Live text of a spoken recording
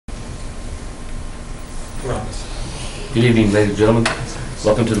Good evening, ladies and gentlemen.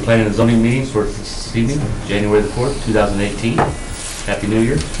 Welcome to the Planning and Zoning meeting for this evening, January the 4th, 2018. Happy New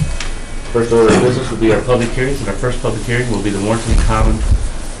Year. First order of business will be our public hearings, and our first public hearing will be the Warrenton Common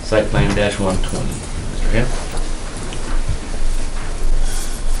Site Plan -120. Mr. Ham.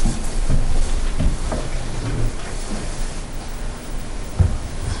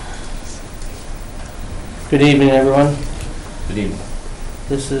 Good evening, everyone. Good evening.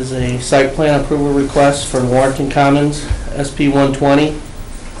 This is a site plan approval request for Warrenton Commons, SP 120,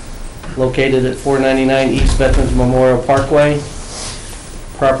 located at 499 East Veterans Memorial Parkway.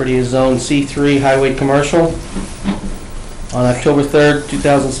 Property is zoned C3 Highway Commercial. On October 3rd,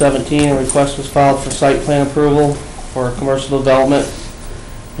 2017, a request was filed for site plan approval for a commercial development,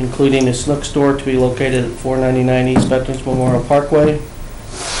 including a Snook store to be located at 499 East Veterans Memorial Parkway.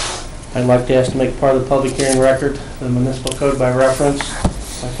 I'd like to ask to make part of the public hearing record the municipal code by reference,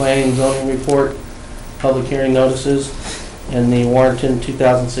 my planning and zoning report, public hearing notices, and the Warrenton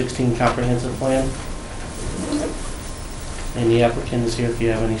 2016 comprehensive plan. And the applicant is here if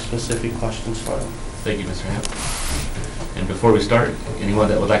you have any specific questions for them. Thank you, Mr. Ham. And before we start, anyone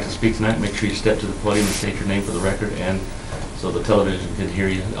that would like to speak tonight, make sure you step to the podium and state your name for the record, and so the television can hear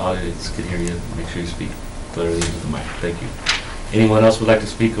you, the audience can hear you. Make sure you speak clearly into the mic. Thank you. Anyone else would like to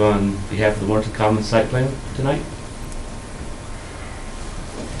speak on behalf of the Warrenton Commons site plan tonight?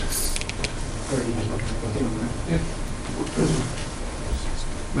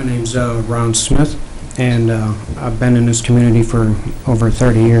 My name's Ron Smith, and I've been in this community for over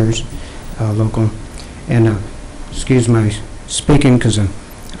 30 years, local. And excuse my speaking because I'm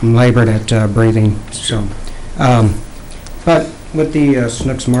labored at breathing. So, but with the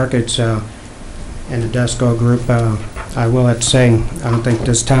Snooks Markets and the Desco Group, I will have to say I don't think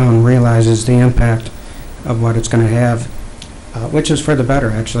this town realizes the impact of what it's going to have, which is for the better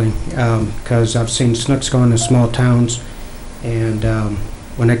actually, because I've seen Snooks go into small towns, and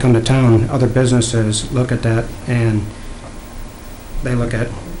when they come to town, other businesses look at that and they look at,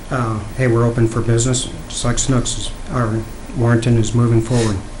 hey, we're open for business, just like Snooks or Warrenton is moving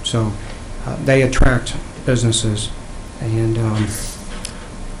forward. So they attract businesses, and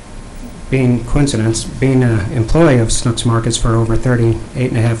being an employee of Snooks Markets for over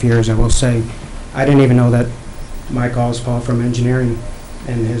 38.5 years, I will say, I didn't even know that Mike Allspaw from engineering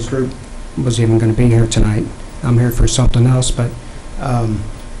and his group was even going to be here tonight. I'm here for something else, but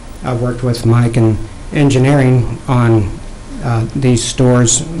I've worked with Mike in engineering on these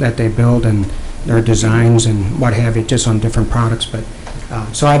stores that they build and their designs and what have you, just on different products. But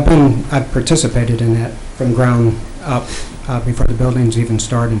so I've participated in that from ground up before the buildings even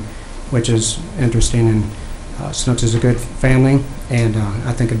started, which is interesting. And Snooks is a good family, and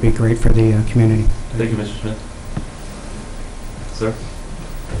I think it'd be great for the community. Thank you, Mr. Smith. Sir?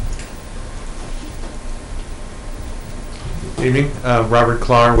 Good evening. Robert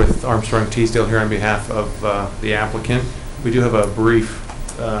Clark with Armstrong Teasdale here on behalf of the applicant. We do have a brief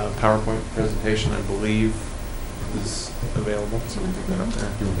PowerPoint presentation, I believe, is available. So we'll pick that up there.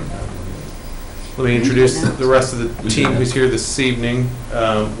 Let me introduce the rest of the team who's here this evening.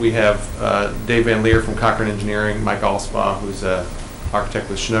 We have Dave Van Leer from Cochran Engineering, Mike Allspaw, who's an architect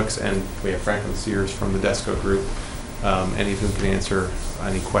with Snooks, and we have Franklin Sears from the Desco Group. Any of whom can answer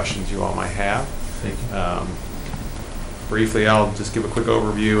any questions you all might have. Thank you. Briefly, I'll just give a quick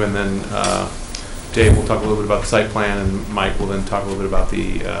overview, and then Dave will talk a little bit about the site plan, and Mike will then talk a little bit about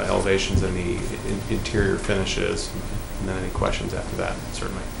the elevations and the interior finishes, and then any questions after that,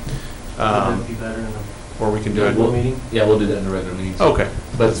 certainly. Be better in a Or we can do it. meeting. Yeah, we'll do that in a regular meeting. Okay.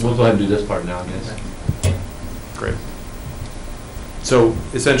 But we'll go ahead and do this part now, I guess. Great. So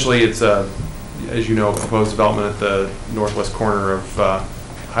essentially, it's as you know, a proposed development at the northwest corner of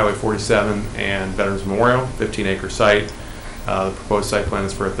Highway 47 and Veterans Memorial, 15-acre site. The proposed site plan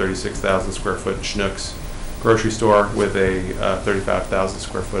is for a 36,000 square foot Schnucks grocery store with a 35,000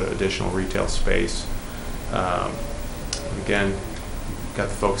 square foot additional retail space. Again, got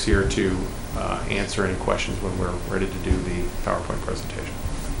the folks here to answer any questions when we're ready to do the PowerPoint presentation.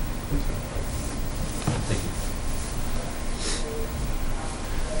 Thank you.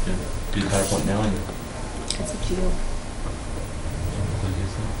 Do the PowerPoint now? It's up to you.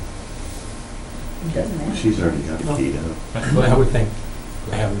 It doesn't matter. She's already got it keyed up. I would think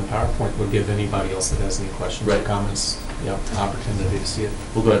having the PowerPoint would give anybody else that has any questions or comments the opportunity to see it.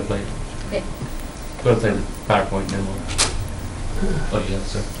 We'll go ahead and play it. Okay. Go ahead and play the PowerPoint and then we'll... Oh, yeah,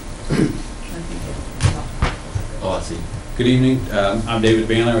 sir. Oh, I see. Good evening. I'm David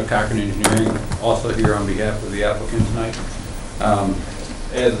Bandler with Cochran Engineering, also here on behalf of the applicant tonight.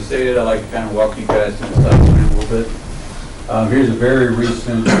 As stated, I'd like to kind of walk you guys through the site plan a little bit. Here's a very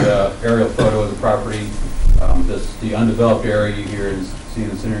recent aerial photo of the property. The undeveloped area you here is seen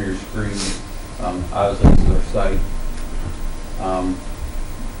in the center of your screen. Obviously, this is our site.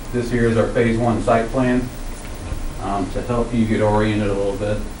 This here is our phase 1 site plan. To help you get oriented a little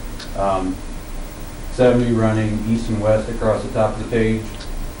bit. 70 running east and west across the top of the page.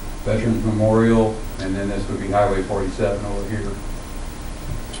 Veterans Memorial, and then this would be Highway 47 over here.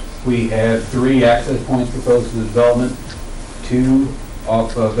 We have 3 access points proposed to the development, 2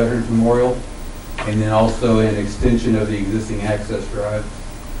 off of Veterans Memorial, and then also an extension of the existing access drive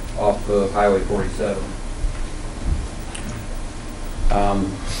off of Highway 47.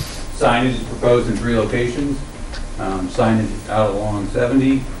 Signage is proposed in 3 locations. Signage out along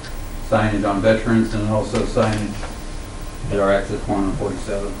 70, signage on Veterans, and also signage at our access point on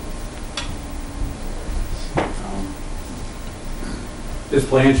 47. This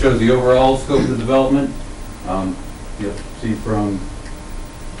plan shows the overall scope of the development. You'll see from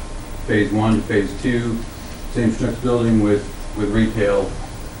phase 1 to phase 2, same Schnucks building with retail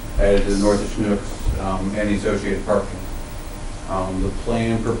added to the north of Schnucks and the associated parking. The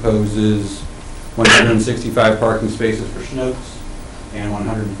plan proposes 165 parking spaces for Schnucks and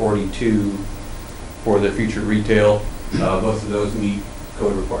 142 for the future retail. Both of those meet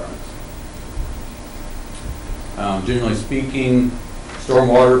code requirements. Generally speaking,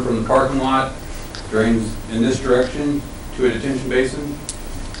 stormwater from the parking lot drains in this direction to a detention basin,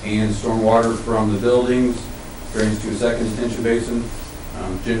 and stormwater from the buildings drains to a second detention basin,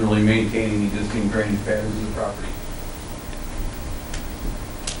 generally maintaining existing drainage patterns in the property.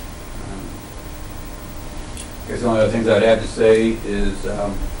 I guess the only other things I'd add to say is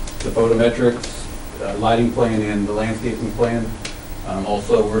the photometrics, lighting plan, and the landscaping plan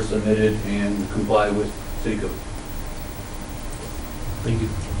also were submitted and comply with city code. Thank you.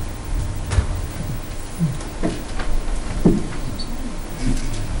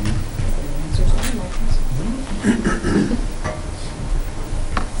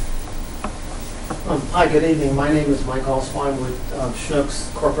 Hi, good evening. My name is Mike Alswine with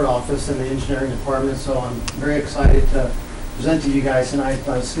Schnucks Corporate Office in the Engineering Department, so I'm very excited to present to you guys tonight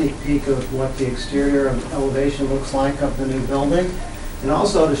a sneak peek of what the exterior and elevation looks like of the new building, and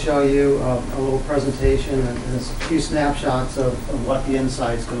also to show you a little presentation and a few snapshots of what the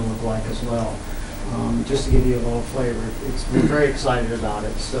inside is going to look like as well, just to give you a little flavor. We're very excited about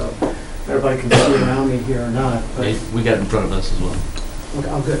it, so everybody can see around me here or not. But Hey, we got it in front of us as well. okay,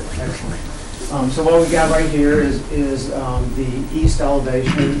 oh, good, excellent. So what we got right here is the east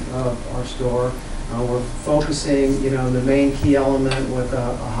elevation of our store. We're focusing, the main key element with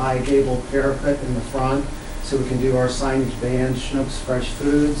a high gabled parapet in the front, so we can do our signage band, Schnucks Fresh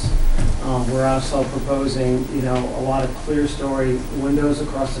Foods. We're also proposing, a lot of clear story windows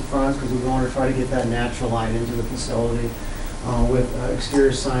across the front because we want to try to get that natural light into the facility with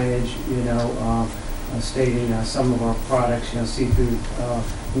exterior signage, stating some of our products, seafood,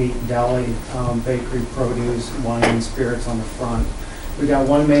 meat, deli, bakery, produce, wine and spirits on the front. We got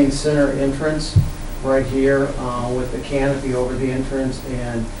one main center entrance right here with the canopy over the entrance,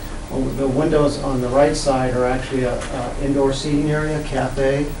 and the windows on the right side are actually a indoor seating area,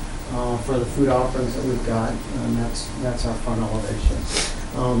 cafe, for the food offerings that we've got, and that's our front elevation.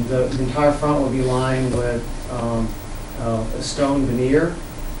 The entire front will be lined with a stone veneer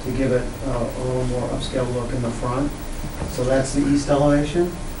to give it a little more upscale look in the front. So that's the east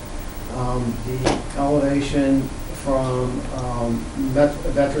elevation. The elevation from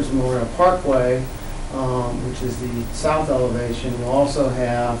Veterans Memorial Parkway, which is the south elevation, will also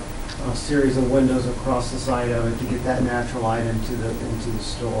have a series of windows across the side of it to get that natural light into the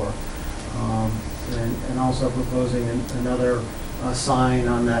store. And also proposing another sign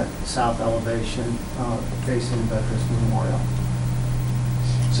on that south elevation facing Veterans Memorial.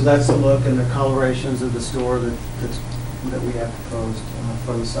 So that's the look and the colorations of the store that we have proposed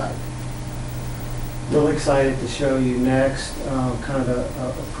for the site. Really excited to show you next kind of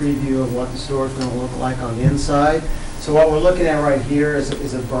a preview of what the store is going to look like on the inside. So what we're looking at right here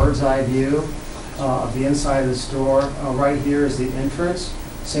is a bird's eye view of the inside of the store. Right here is the entrance,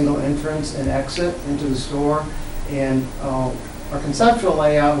 single entrance and exit into the store. And our conceptual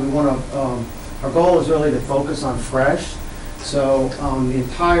layout, our goal is really to focus on fresh. So the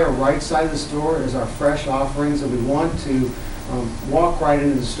entire right side of the store is our fresh offerings, and we want to walk right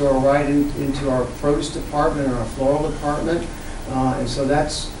into the store, right into our produce department and our floral department. And so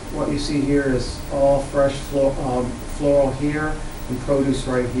that's what you see here is all fresh floral here and produce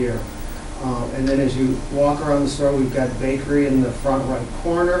right here. And then as you walk around the store, we've got bakery in the front right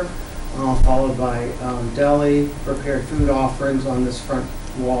corner, followed by deli, prepared food offerings on this front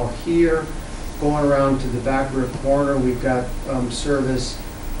wall here. Going around to the back rear corner, we've got service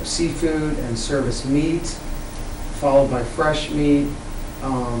seafood and service meat, followed by fresh meat,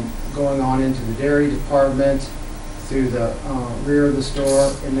 going on into the dairy department through the rear of the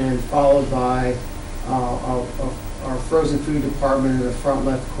store, and then followed by our frozen food department in the front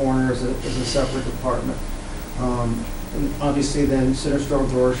left corner is a separate department. And obviously then center store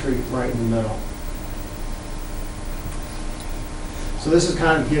grocery right in the middle. So this is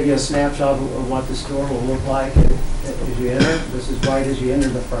kind of give you a snapshot of what the store will look like as you enter. This is right as you enter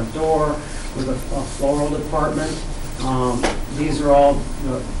the front door with a floral department. These are all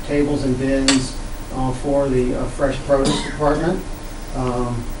the tables and bins for the fresh produce department.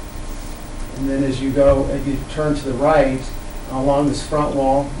 And then as you turn to the right, along this front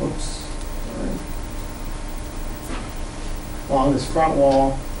wall, along this front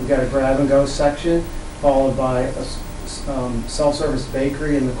wall, we've got a grab-and-go section, followed by a self-service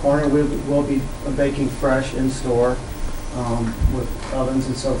bakery in the corner. We'll be baking fresh in store with ovens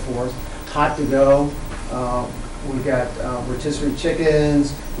and so forth. Hot to go. We've got rotisserie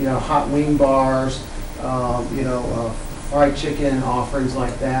chickens, hot wing bars, fried chicken offerings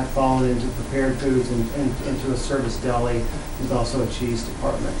like that, falling into prepared foods and into a service deli. There's also a cheese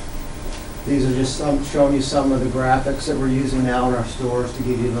department. These are just showing you some of the graphics that we're using now in our stores to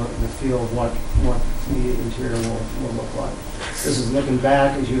give you the feel of what the interior will look like. This is looking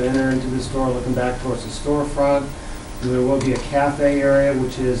back as you enter into the store, looking back towards the storefront. There will be a cafe area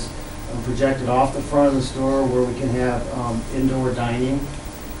which is projected off the front of the store where we can have indoor dining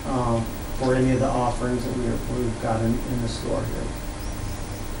for any of the offerings that we've got in the store here.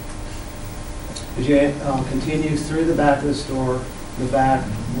 As you continue through the back of the store, the back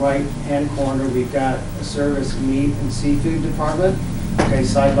right-hand corner, we've got a service meat and seafood department. Okay,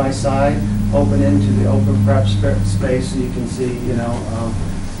 side by side, open into the open prep space so you can see,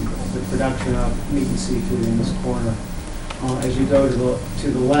 the production of meat and seafood in this corner. As you go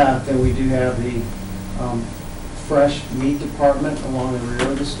to the left, then we do have the fresh meat department along the rear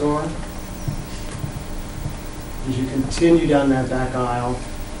of the store. As you continue down that back aisle,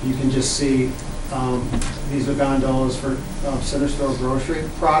 you can just see these are gondolas for center store grocery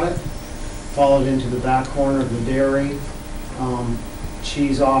product, followed into the back corner of the dairy,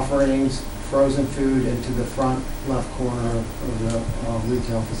 cheese offerings, frozen food, into the front left corner of the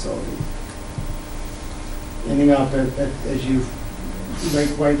retail facility. Ending up as you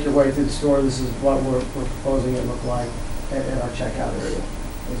make your way through the store, this is what we're proposing it look like at our checkout area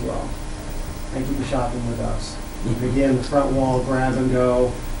as well. Thank you for shopping with us. Again, the front wall grab and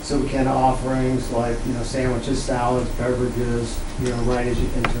go, so we can offerings like sandwiches, salads, beverages, right as you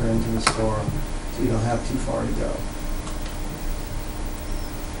enter into the store, so you don't have too far to go.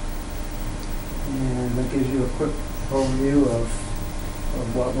 And that gives you a quick overview of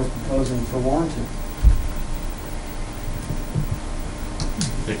what we're proposing for Warrenton.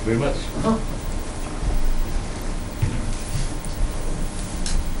 Thank you very much.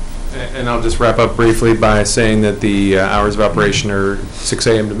 And I'll just wrap up briefly by saying that the hours of operation are 6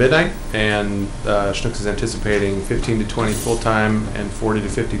 a.m. to midnight, and Schnucks is anticipating 15 to 20 full-time and 40 to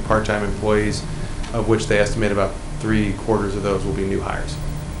 50 part-time employees, of which they estimate about 3/4 of those will be new hires.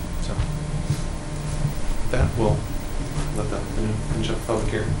 So with that, we'll let them finish up the public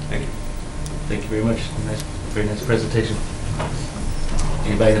hearing. Thank you. Thank you very much. Very nice presentation.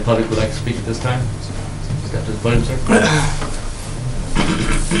 Anybody in the public would like to speak at this time? Step to the podium, sir.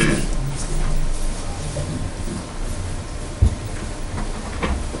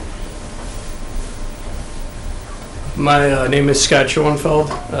 My name is Scott Schoenfeld.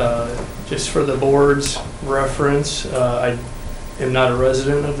 Just for the board's reference, I am not a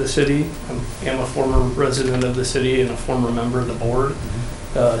resident of the city. I am a former resident of the city and a former member of the board.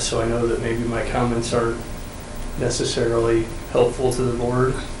 So I know that maybe my comments aren't necessarily helpful to the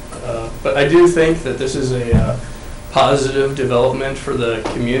board. But I do think that this is a positive development for the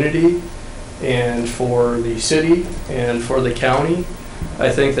community and for the city and for the county. I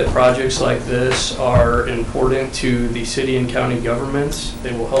think that projects like this are important to the city and county governments.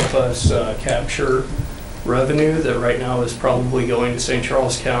 They will help us capture revenue that right now is probably going to St.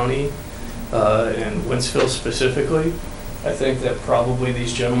 Charles County and Wentzville specifically. I think that probably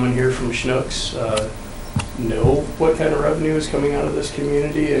these gentlemen here from Schnucks know what kind of revenue is coming out of this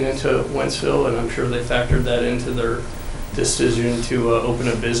community and into Wentzville, and I'm sure they factored that into their decision to open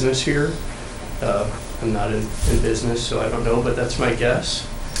a business here. I'm not in business, so I don't know, but that's my guess.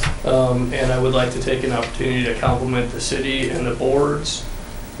 And I would like to take an opportunity to compliment the city and the boards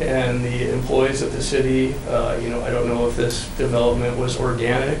and the employees of the city. I don't know if this development was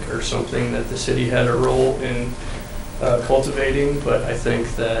organic or something that the city had a role in cultivating, but I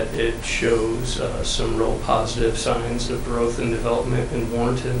think that it shows some real positive signs of growth and development in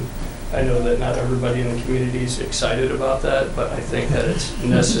Warrenton. I know that not everybody in the community is excited about that, but I think that it's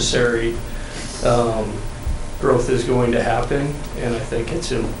necessary. Growth is going to happen, and I think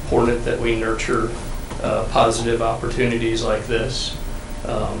it's important that we nurture positive opportunities like this.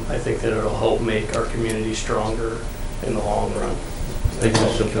 I think that it'll help make our community stronger in the long run. Thank you,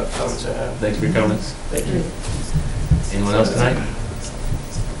 That's all Mr. the comments I have. Thanks for your comments. Thank you. Anyone else tonight?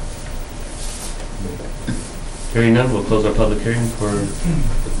 Hearing none, we'll close our public hearing for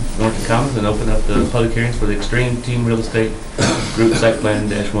Warrenton Commons and open up the public hearings for the Extreme Team Real Estate Group Site Plan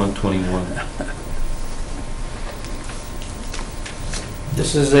 -121.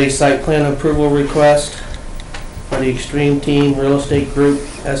 This is a site plan approval request for the Extreme Team Real Estate Group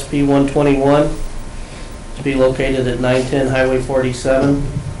SP 121 to be located at 910 Highway 47.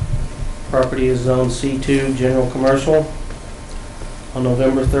 Property is zone C2 General Commercial. On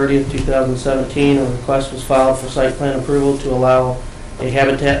November 30th, 2017, a request was filed for site plan approval to allow a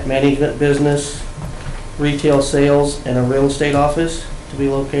habitat management business, retail sales, and a real estate office to be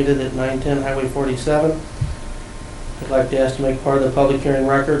located at 910 Highway 47. I'd like to ask to make part of the public hearing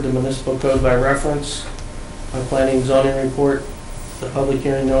record, the municipal code by reference, my planning and zoning report, the public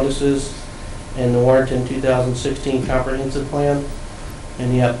hearing notices, and the Warrenton 2016 comprehensive plan.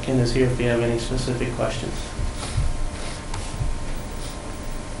 And the applicant is here if you have any specific questions.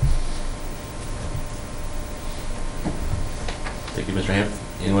 Thank you, Mr. Hamp.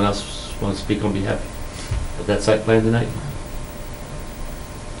 Anyone else want to speak on behalf of that site plan tonight?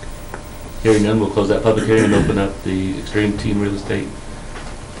 Hearing none, we'll close that public hearing and open up the Extreme Team Real Estate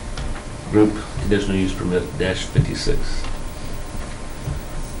Group Conditional Use Permit -56.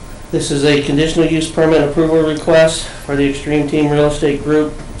 This is a conditional use permit approval request for the Extreme Team Real Estate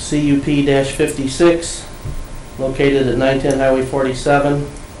Group CUP-56, located at 910 Highway 47.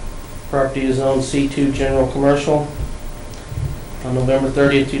 Property is zone C2 General Commercial. On November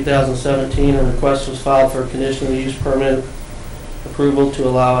 30th, 2017, a request was filed for a conditional use permit approval to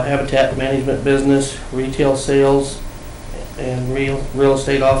allow a habitat management business, retail sales, and real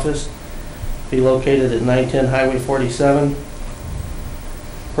estate office to be located at 910 Highway 47.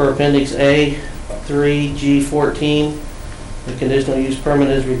 Per Appendix A, 3G14, the conditional use permit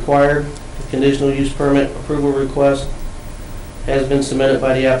is required. The conditional use permit approval request has been submitted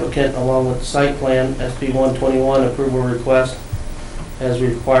by the applicant along with the site plan, SP 121 approval request as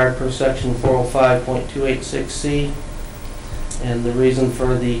required per section 405.286C. And the reason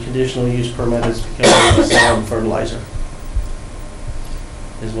for the conditional use permit is because of the solid fertilizer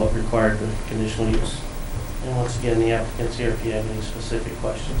is what required the conditional use. And once again, the applicant's here if you have any specific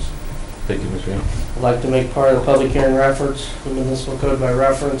questions. Thank you, Mr. Hamp. I'd like to make part of the public hearing reference, the municipal code by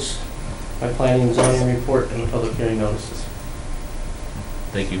reference, my planning and zoning report, and the public hearing notices.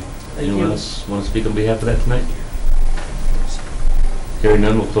 Thank you. Thank Anyone you. else want to speak on behalf of that tonight? Hearing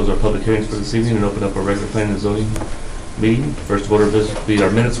none, we'll close our public hearings for this evening and open up our regular planning and zoning meeting. First order of business will be our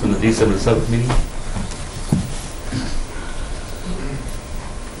minutes from the December 7th meeting.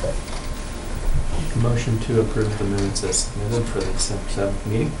 Motion to approve the minutes as submitted for the December 7th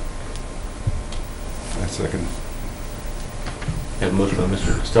meeting. I second. Have a motion by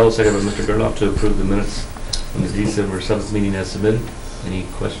Mr. Costello, second by Mr. Gerloff to approve the minutes from the December 7th meeting as submitted. Any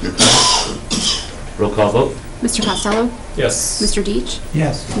questions or comments? Roll call vote. Mr. Costello? Yes. Mr. Deitch?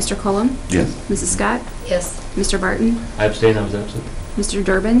 Yes. Mr. Cullum? Yes. Mrs. Scott? Yes. Mr. Barton? I abstain, I was absent. Mr.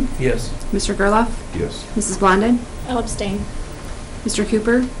 Durbin? Yes. Mr. Gerloff? Yes. Mrs. Blondin? I'll abstain. Mr.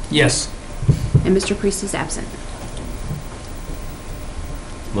 Cooper? Yes. And Mr. Priest is absent.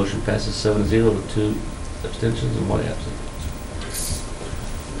 Motion passes 7-0 with 2 abstentions and 1 absent.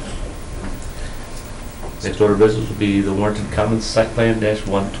 Next order of business will be the Warrenton Commons Site Plan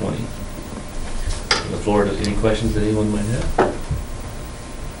 -120. The floor to any questions that anyone might have.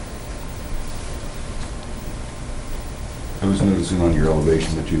 I was noticing on your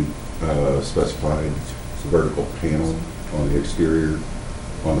elevation that you specified vertical panel on the exterior,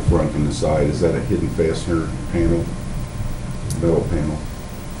 on the front and the side. Is that a hidden fastener panel, metal panel?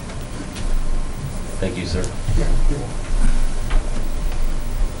 Thank you, sir.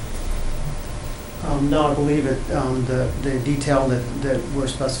 No, I believe it, the detail that we're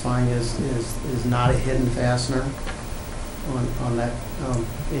specifying is not a hidden fastener on that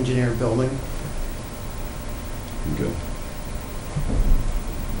engineered building. Okay.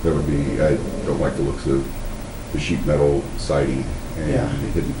 That would be, I don't like the looks of the sheet metal siding and Yeah.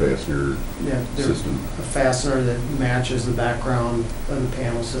 the hidden fastener Yeah, they're system. a fastener that matches the background of the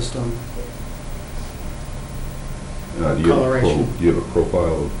panel system. Do you have a Coloration. do you have a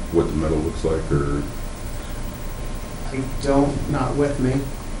profile of what the metal looks like, or? I don't, not with me.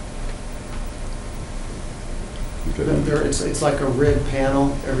 Okay. It's like a rib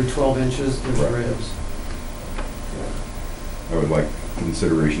panel, every 12 inches, there's Right. ribs. I would like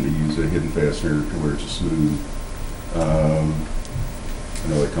consideration to use a hidden fastener to where it's a smooth, I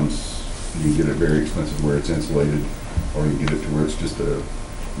know it comes, you can get it very expensive where it's insulated, or you can get it to where it's just a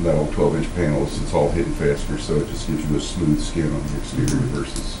metal 12-inch panel, it's all hidden fastener, so it just gives you a smooth skin on the exterior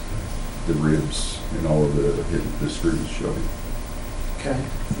versus the ribs and all of the screws showing. Okay.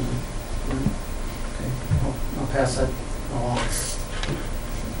 Okay, I'll pass that along.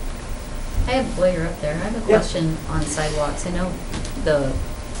 I have, while you're up there, I have a Yeah. question on sidewalks. I know the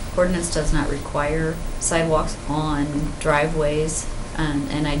ordinance does not require sidewalks on driveways,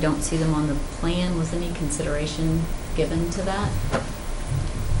 and I don't see them on the plan. Was any consideration given to that?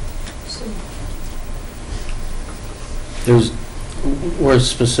 There's, where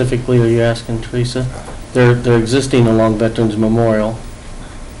specifically are you asking, Teresa? They're existing along Veterans Memorial.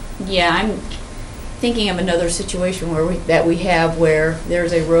 Yeah, I'm thinking of another situation where we have where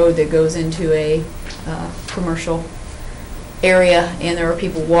there's a road that goes into a commercial area, and there are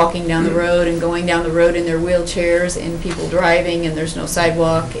people walking down the road and going down the road in their wheelchairs, and people driving, and there's no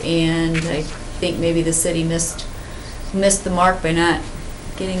sidewalk, and I think maybe the city missed the mark by not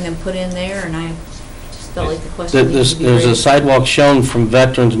getting them put in there, and I just felt like the question needs to be There's a raised. sidewalk shown from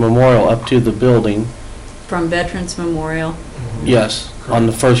Veterans Memorial up to the building. From Veterans Memorial. Yes, on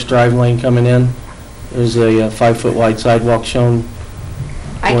the first drive lane coming in, there's a 5-foot wide sidewalk shown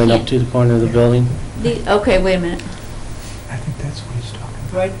I going up can't, to the corner of the building. okay, wait a minute. I think that's what he's talking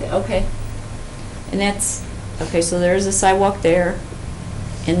about. Right, okay. And that's, okay, so there's a sidewalk there,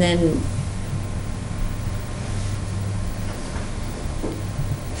 and then,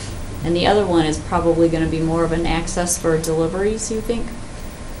 and the other one is probably gonna be more of an access for deliveries, you think?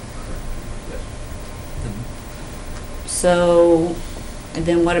 So, and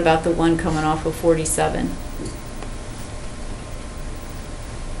then what about the one coming off of 47?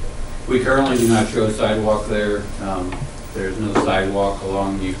 We currently do not show a sidewalk there. There's no sidewalk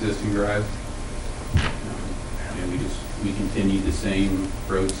along the existing drive. And we continue the same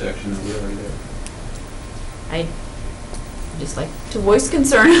road section that we already there. I just like to voice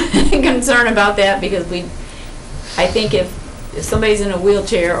concern, concern about that, because I think if somebody's in a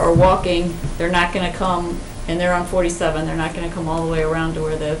wheelchair or walking, they're not gonna come, and they're on 47, they're not gonna come all the way around to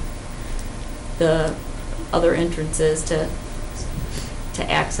where the other entrance is to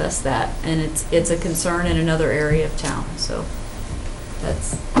access that, and it's a concern in another area of town, so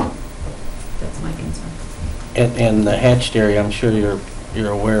that's my concern. And the hatched area, I'm sure you're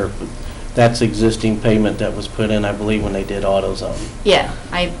aware, but that's existing pavement that was put in, I believe, when they did AutoZone. Yeah,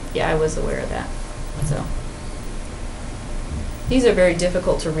 I was aware of that, so. These are very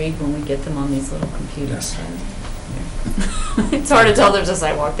difficult to read when we get them on these little computers. It's hard to tell there's a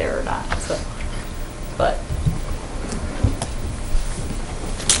sidewalk there or not, so, but.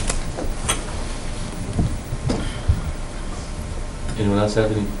 Anyone else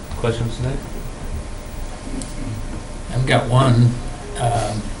have any questions tonight? I've got one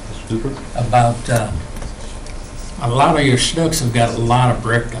Mr. Cooper? about, a lot of your Snooks have got a lot of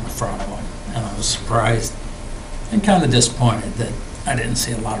brick in the front of them, and I was surprised and kind of disappointed that I didn't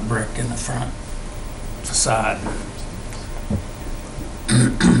see a lot of brick in the front facade.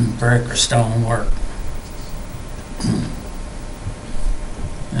 Brick or stone work.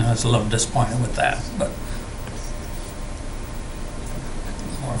 And I was a little disappointed with that, but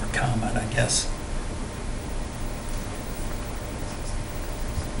more of a comment, I guess.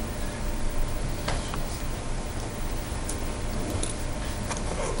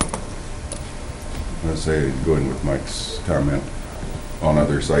 I'd say, going with Mike's comment, on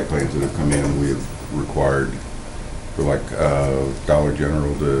other site plans that have come in, we have required for like Dollar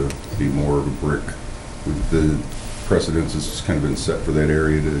General to be more of a brick. With the precedence has kind of been set for that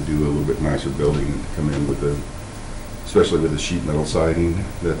area to do a little bit nicer building and to come in with a, especially with a sheet metal siding,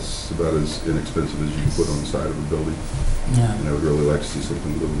 that's about as inexpensive as you can put on the side of a building. Yeah. And I would really like to see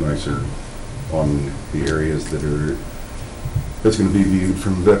something a little nicer on the areas that's going to be viewed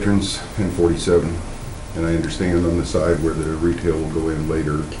from Veterans and 47. And I understand on the side where the retail will go in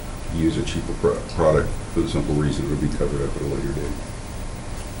later, use a cheaper product for the simple reason it would be covered up at a later date.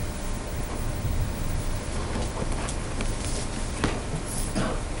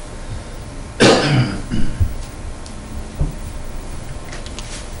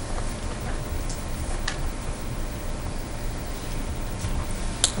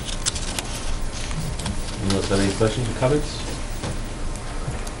 Anyone else have any questions or comments?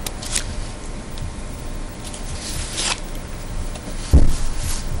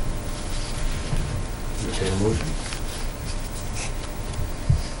 Entertain a motion.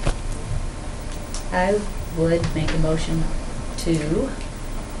 I would make a motion to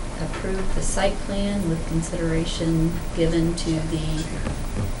approve the site plan with consideration given to the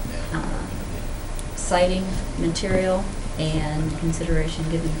siding material and consideration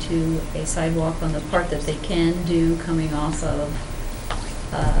given to a sidewalk on the part that they can do coming off of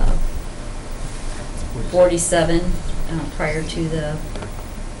 47 prior to the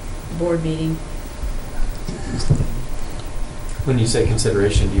board meeting. When you say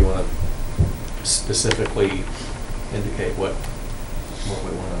consideration, do you want to specifically indicate what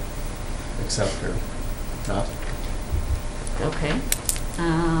we want to accept or not? Okay.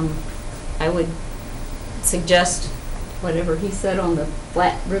 I would suggest whatever he said on the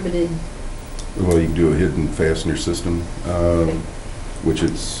flat riveted. Well, you can do a hidden fastener system, which you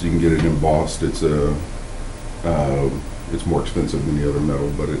can get it embossed. It's more expensive than the other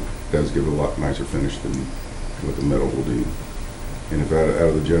metal, but it does give it a lot nicer finish than what the metal will do. And if out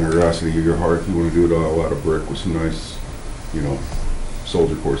of the generosity of your heart, if you want to do it all out of brick with some nice,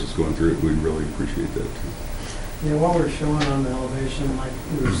 soldier courses going through it, we'd really appreciate that too. Yeah, what we're showing on the elevation, like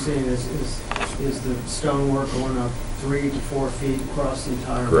we were seeing, is the stonework going up 3 to 4 feet across the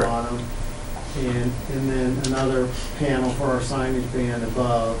entire Correct. bottom. And then another panel for our signage band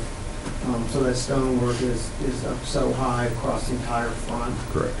above. So that stonework is up so high across the entire front.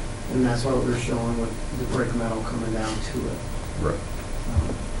 Correct. And that's what we're showing with the brick metal coming down to it. Right.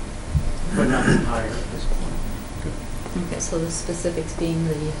 But nothing higher at this point. Okay, so the specifics being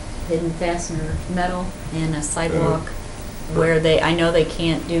the hidden fastener metal and a sidewalk where I know they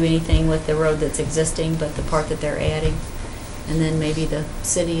can't do anything with the road that's existing, but the part that they're adding. And then maybe the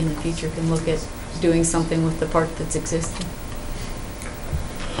city in the future can look at doing something with the part that's existing.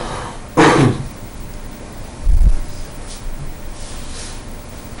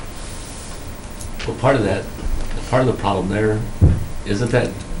 Well, part of the problem there, doesn't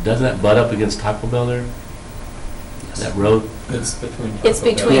that butt up against Taco Bell there? That road? It's between. It's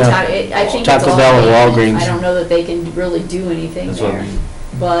between, Yeah. I think it's Taco all Bell and pavement. Walgreens. I don't know that they can really do anything That's what I there. mean.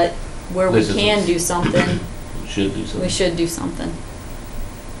 But where we This is- can do something, Should do something. we should do something.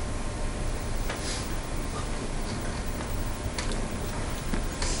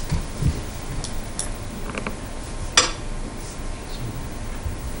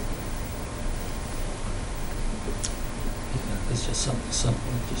 It's just something simple,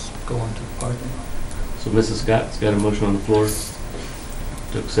 just go into the parking lot. So Mrs. Scott's got a motion on the floor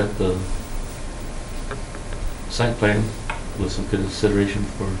to accept the site plan with some consideration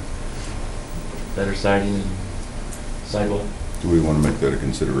for better siding and sidewalk. Do we want to make that a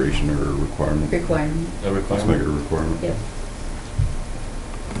consideration or a requirement? Requirement. A Let's make requirement. it a requirement. Yep.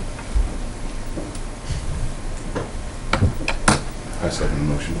 I second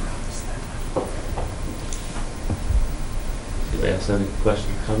the motion. Anybody else have any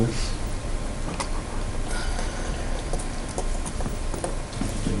questions or comments?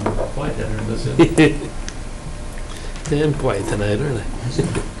 Quiet down there, that's it. Damn quiet tonight, aren't they?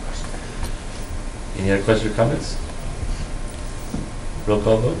 Any other questions or comments? Roll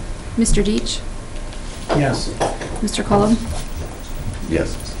call vote? Mr. Deitch, Yes. Mr. Cullum,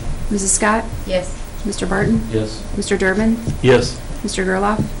 Yes. Mrs. Scott, Yes. Mr. Barton, Yes. Mr. Durbin, Yes. Mr.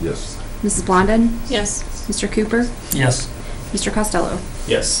 Gerloff, Yes. Mrs. Blondin, Yes. Mr. Cooper, Yes. Mr. Costello.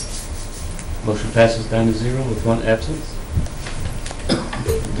 Yes. Motion passes 9-0 with one absence.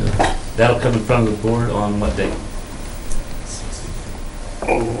 That'll come in front of the board on what date?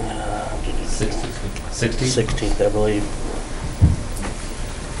 16th? 16th, I believe.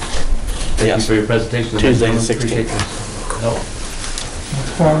 Thank you Yes. for your presentation. Tuesday the Appreciate 16th. your help. Look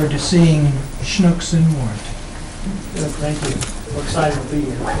forward to seeing Schnooks in Warren. Thank you. We're excited to be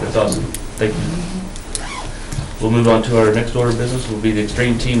here. That's awesome. Thank you. We'll move on to our next order of business, will be the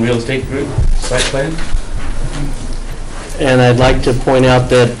Extreme Team Real Estate Group site plan. And I'd like to point out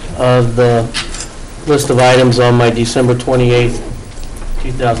that the list of items on my December 28th,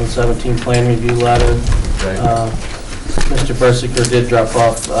 2017 plan review letter, Mr. Bersiker did drop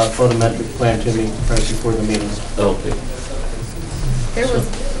off a photometric plan to me right before the meeting. Okay. There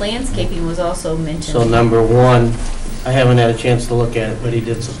was, landscaping was also mentioned. So number one, I haven't had a chance to look at it, but he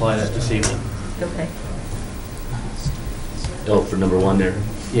did supply that this evening. Okay. Oh, for number one there?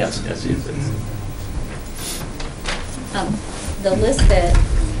 Yes. Yes, yes, yes. The list that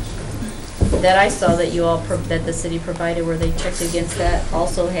I saw that you all, that the city provided where they checked against that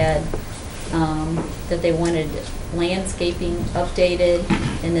also had that they wanted landscaping updated,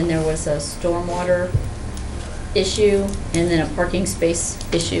 and then there was a stormwater issue, and then a parking space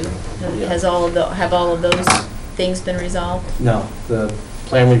issue. Have all of those things been resolved? No, the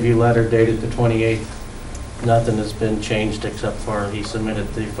plan review letter dated the 28th Nothing has been changed except for he submitted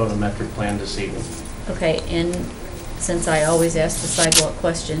the photometric plan this evening. Okay, and since I always ask the sidewalk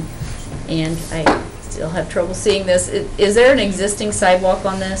question, and I still have trouble seeing this, is there an existing sidewalk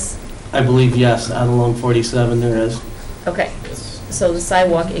on this? I believe, yes, out along 47 there is. Okay, so the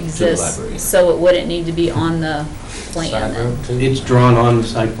sidewalk library. exists, so it wouldn't need to be on the plan then? It's drawn on the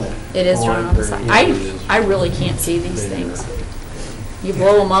site plan. It is drawn on the side. I really can't see these things. You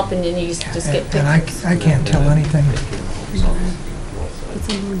blow them up and then you just get And I can't tell anything. It's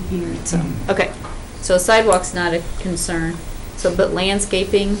in here. Okay, so sidewalk's not a concern. So, but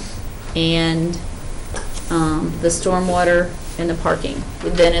landscaping and the stormwater and the parking,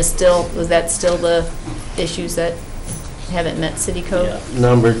 then was that still the issues that haven't met city code? Yeah,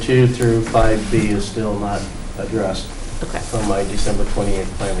 number 2 through 5B is still not addressed Okay. from my December 28th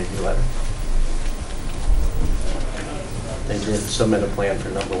plan review letter. They did submit a plan for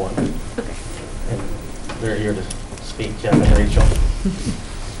number 1. Okay. And they're here to speak, Jeff and Rachel.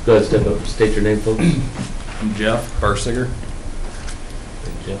 Go ahead, step up, state your name, folks. I'm Jeff Bursiger.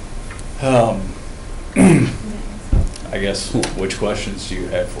 Jeff. I guess, which questions do you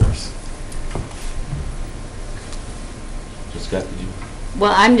have for us? Scott, did you?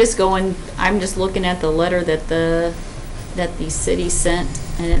 Well, I'm just looking at the letter that the city sent,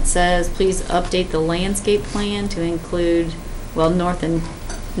 and it says, please update the landscape plan to include, North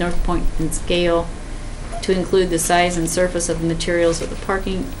Point and scale, to include the size and surface of the materials of the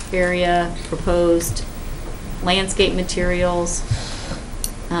parking area, proposed landscape materials,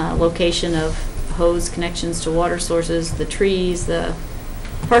 location of hose connections to water sources, the trees, the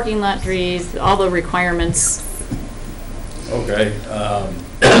parking lot trees, all the requirements. Okay,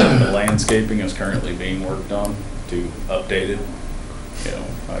 the landscaping is currently being worked on to update it. You know,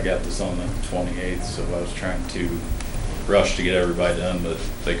 I got this on the 28th, so I was trying to rush to get everybody done, but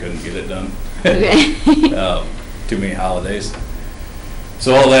they couldn't get it done. Okay. Too many holidays.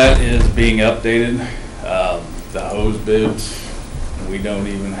 So all that is being updated. The hose bibs, we don't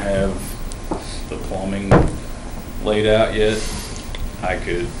even have the plumbing laid out yet. I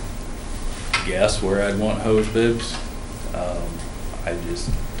could guess where I'd want hose bibs. I just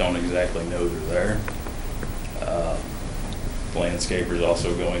don't exactly know they're there. Landscaper's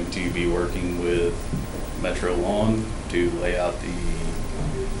also going to be working with Metro Lawn to lay out the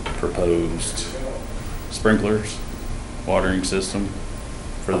proposed sprinklers, watering system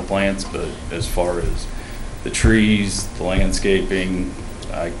for the plants, but as far as the trees, the landscaping,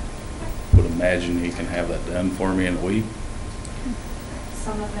 I would imagine he can have that done for me in a week.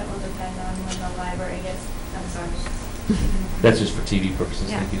 Some of it will depend on when the library gets, I'm sorry. That's just for TV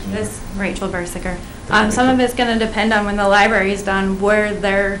purposes. Yeah, Thank you. this is Rachel Bursiger. Some of it's going to depend on when the library is done,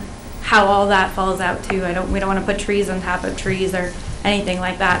 how all that falls out too. We don't want to put trees on top of trees or anything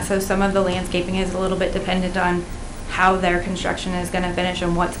like that. So some of the landscaping is a little bit dependent on how their construction is going to finish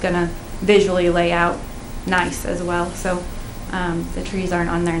and what's going to visually lay out nice as well. So the trees aren't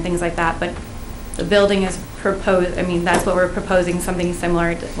on there and things like that. But the building is proposed. I mean, that's what we're proposing. Something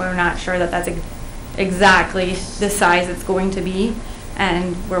similar. We're not sure that that's exactly the size it's going to be,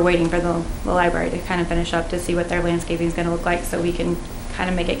 and we're waiting for the library to kind of finish up to see what their landscaping is going to look like so we can kind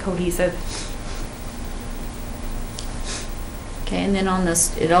of make it cohesive. Okay, and then on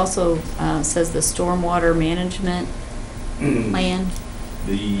this, it also says the stormwater management plan.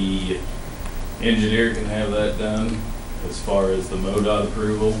 The engineer can have that done. As far as the MoDOT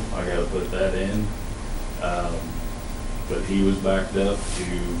approval, I gotta put that in. But he was backed up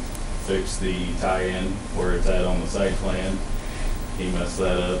to fix the tie-in where it's at on the site plan. He messed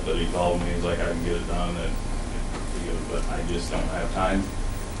that up, but he called me, he's like, I can get it done, but I just don't have time.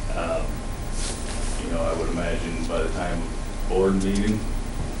 You know, I would imagine by the time board meeting,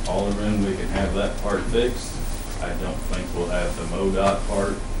 Alderman, we can have that part fixed. I don't think we'll have the MoDOT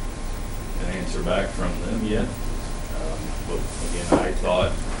part an answer back from them yet. But again, I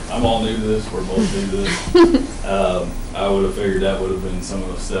thought, I'm all new to this, we're both new to this. I would have figured that would have been some of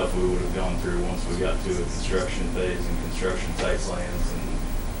the stuff we would have gone through once we got to the construction phase and construction site plans.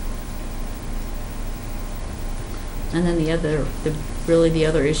 And then the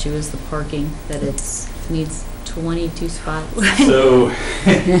other issue is the parking, that needs 22 spots. So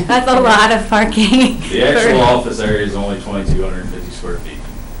that's a lot of parking. The actual office area is only 2,250 square feet.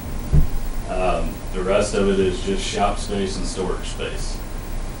 The rest of it is just shop space and storage space.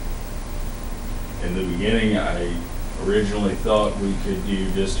 In the beginning, I originally thought we could do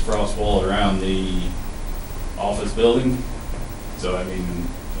just frost wall around the office building. So, I mean,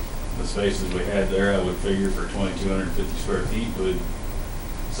 the spaces we had there, I would figure for 2,250 square feet would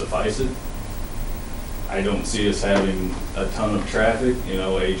suffice it. I don't see us having a ton of traffic, you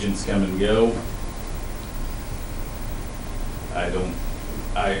know, agents come and go.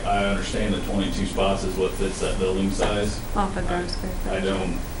 I understand that 22 spots is what fits that building size. Off a gross square foot. I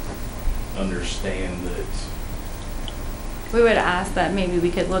don't understand that. We would ask that maybe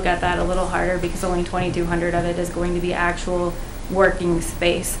we could look at that a little harder because only 2,200 of it is going to be actual working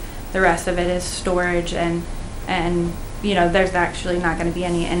space. The rest of it is storage and you know, there's actually not going to be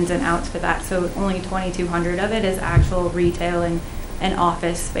any ins and outs for that. So only 2,200 of it is actual retail and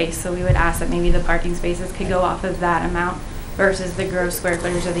office space. So we would ask that maybe the parking spaces could go off of that amount versus the gross square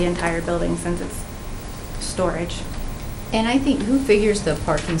footage of the entire building since it's storage. And I think, who figures the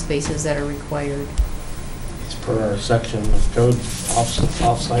parking spaces that are required? It's per our section of code,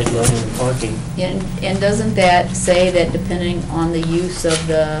 off-site level parking. And doesn't that say that depending on the use of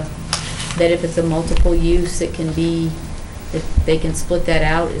that if it's a multiple use, it can be, if they can split that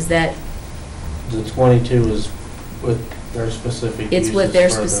out, is that? The 22 is with their specific uses. It's with their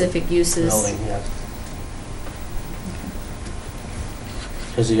for the specific uses. building, yes.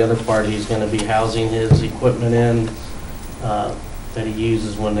 Because the other part, he's going to be housing his equipment in that he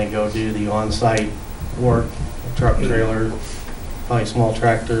uses when they go do the on-site work, a truck trailer, probably small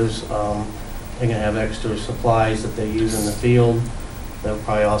tractors. They're going to have extra supplies that they use in the field. They'll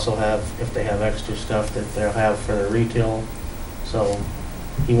probably also have, if they have extra stuff that they'll have for their retail. So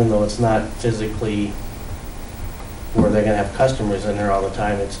even though it's not physically where they're going to have customers in there all the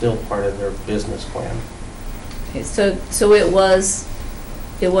time, it's still part of their business plan. Okay, so it was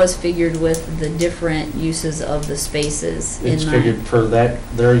figured with the different uses of the spaces in mind. It's figured for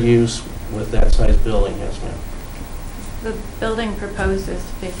their use with that size building, yes, ma'am. The building proposed is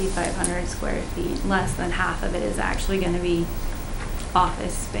 5,500 square feet. Less than half of it is actually going to be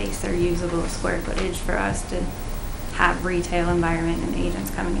office space or usable square footage for us to have retail environment and agents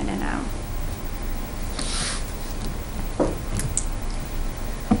coming in and out.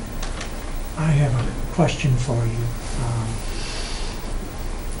 I have a question for you.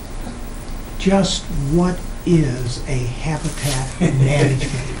 Just what is a habitat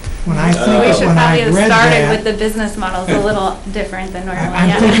management? When I think, We should when I probably have read started that, with the business models a little different than normally.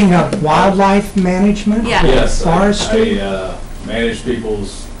 I'm thinking of wildlife management, Yeah. Yes, forestry. I manage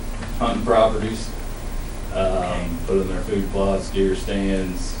people's hunting properties, put in their food plots, deer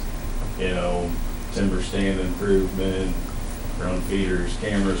stands, you know, timber stand improvement, drone feeders,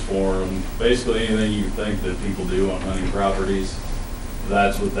 cameras for them. Basically anything you think that people do on hunting properties,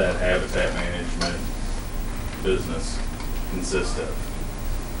 that's what that habitat management business consists of.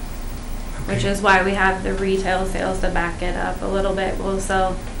 Which is why we have the retail sales to back it up a little bit. We'll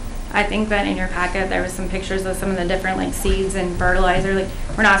sell, I think that in your packet, there was some pictures of some of the different like seeds and fertilizer. Like,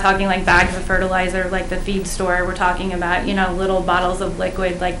 we're not talking like bags of fertilizer like the feed store. We're talking about, you know, little bottles of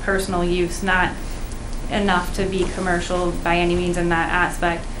liquid, like personal use, not enough to be commercial by any means in that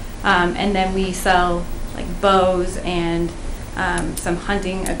aspect. And then we sell like bows and some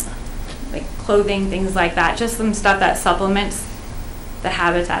hunting, like clothing, things like that. Just some stuff that supplements the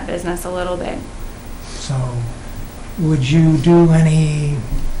habitat business a little bit. So would you do any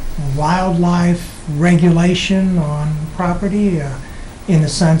wildlife regulation on property in the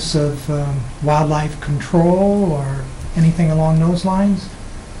sense of wildlife control or anything along those lines?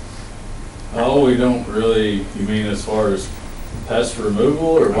 Oh, we don't really, you mean as far as pest removal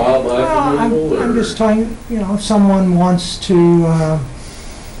or wildlife Well, removal? I'm or- just telling, you know, if someone wants to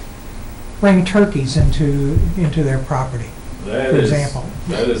bring turkeys into their property, That for is- example.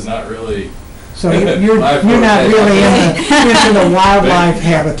 That is not really. So you're my not forte. really into the wildlife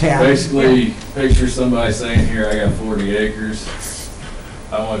habitat. Basically, picture somebody saying, here, I got 40 acres.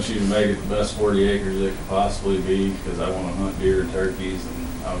 I want you to make it the best 40 acres it could possibly be because I want to hunt deer and turkeys, and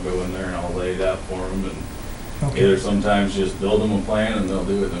I'll go in there and I'll lay it out for them. And Okay. either sometimes just build them a plan and they'll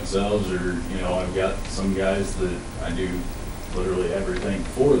do it themselves, or, you know, I've got some guys that I do literally everything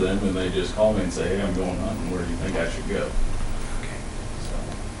for them, and they just call me and say, hey, I'm going hunting, where do you think I should go?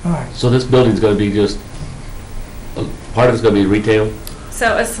 All right. So this building's gonna be just, part of it's gonna be retail?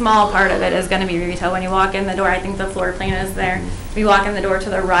 So a small part of it is going to be retail. When you walk in the door, I think the floor plan is there. If you walk in the door to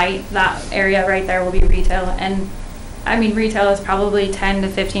the right, that area right there will be retail. And I mean, retail is probably 10 to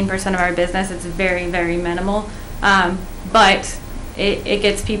 15% of our business. It's very, very minimal. But it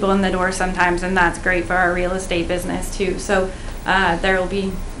gets people in the door sometimes, and that's great for our real estate business too. So there will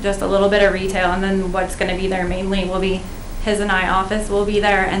be just a little bit of retail, and then what's going to be there mainly will be his and I office will be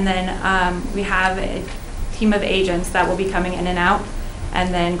there, and then we have a team of agents that will be coming in and out,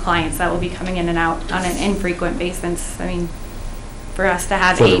 and then clients that will be coming in and out on an infrequent basis. I mean, for us to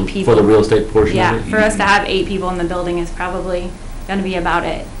have 8 people. For the real estate portion of it? Yeah, for us to have 8 people in the building is probably going to be about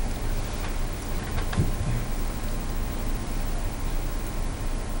it.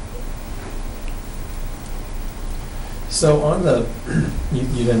 So on the,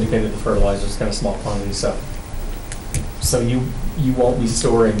 you'd indicated the fertilizer's kind of small quantity stuff. So you won't be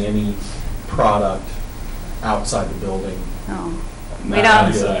storing any product outside the building? No. Not We don't,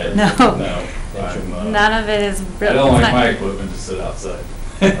 outside. no. No. I'm, None of it is I real. don't it's like not- my equipment to sit outside.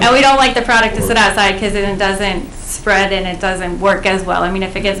 And we don't like the product to sit outside because it doesn't spread and it doesn't work as well. I mean,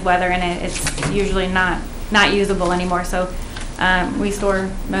 if it gets weather in it, it's usually not usable anymore. So we store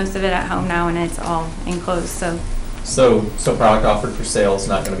most of it at home now and it's all enclosed, so. So product offered for sale is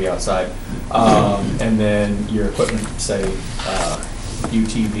not going to be outside. And then your equipment, say,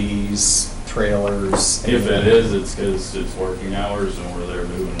 UTVs, trailers? If it is, it's because it's working hours and we're there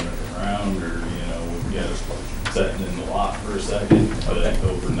moving it around, or, we've got it sitting in the lot for a second, but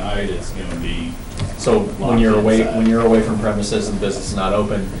overnight, it's gonna be. So when you're locked away, inside. when you're away from premises and the business is not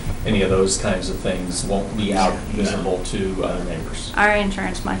open, any of those kinds of things won't be out visible to other neighbors? Our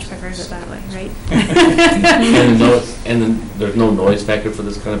insurance much prefers it that way, right? And then there's no noise factor for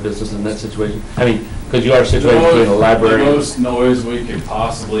this kind of business in that situation? I mean, because you are situated between a library. The most noise we could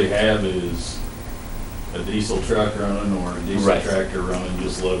possibly have is a diesel truck running or a diesel Right. tractor running,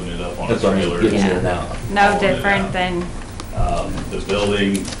 just loading it up on a That's what I mean, trailer. getting in and out. No hauling it different out. than, The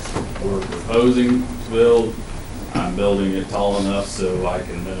building we're proposing to build, I'm building it tall enough so I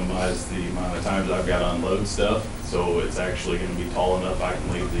can minimize the amount of times I've got to unload stuff. So it's actually going to be tall enough I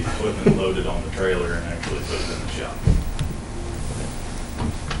can leave the equipment loaded on the trailer and actually put it in the shop.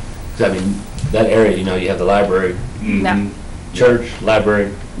 'Cause I mean, that area, you have the library, no. church,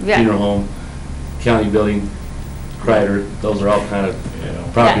 library, Yeah. funeral home, county building, Kreider, those are all kind of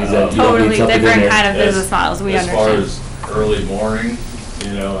properties Yeah, that you don't totally need something in different there. kind of business models, we As far understand. as early morning,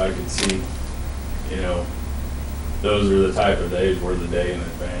 I could see, those are the type of days where the day in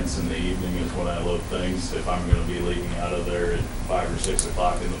advance and the evening is when I load things. If I'm gonna be leaving out of there at 5 or 6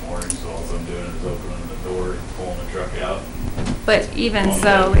 o'clock in the morning, so all I'm doing is opening the door and pulling the truck out. But even On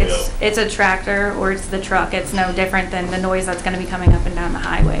so, the way to it's a tractor or it's the truck. It's no different than the noise that's gonna be coming up and down the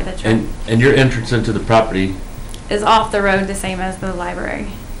highway. The truck And your entrance into the property, is off the road the same as the library.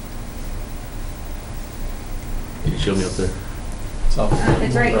 can you show me up there?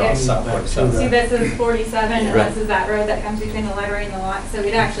 It's right there. Southward, See, south. this is 47, and Right. this is that road that comes between the library and the lot, so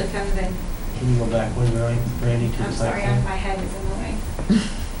it actually comes in, Can you go back one, Randy, to the I'm site sorry, plan? my head is in the way.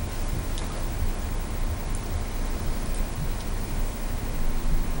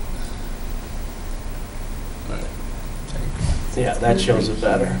 Yeah, that shows it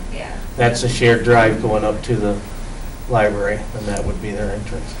better. Yeah. That's a shared drive going up to the library, and that would be their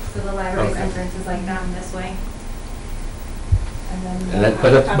entrance. So the library's Okay. entrance is like down this way. And then. And that-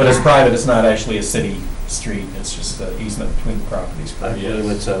 But it's private, it's not actually a city street, it's just an easement between the properties. I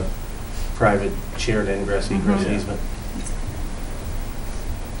believe it's a private shared ingress egress Mhm. easement.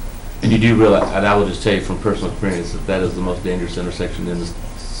 And you do realize, and I will just tell you from personal experience, that that is the most dangerous intersection in the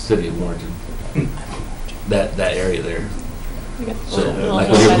city of Warrenton. That area there. So, like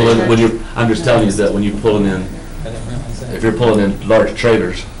when you're, I'm just telling you that when you're pulling in, if you're pulling in large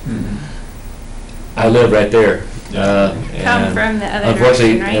trailers, I live right there. Come and from the other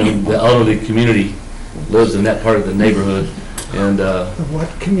unfortunately, direction, right? and the elderly community lives in that part of the neighborhood, and, The what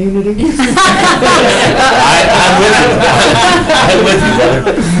community? I'm with you,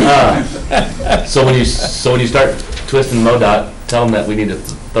 brother. So when you start twisting MoDOT, tell them that we need a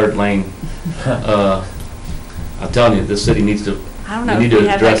third lane. I'm telling you, this city needs to, I don't we know need if to we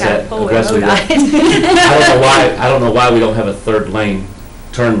have address that kind that of pull with aggressively. ODOT. I don't know why we don't have a third lane,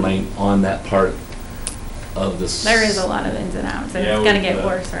 turn lane on that part of this. There is a lot of ins and outs, and Yeah, it's gonna we've, get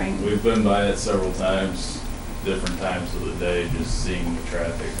worse, right? We've been by it several times, different times of the day, just seeing the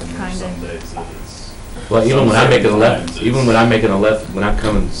traffic, and there's some Kinda. days that it's. Well, even when I'm making a Sometimes left, it's- even when I'm making a left, when I'm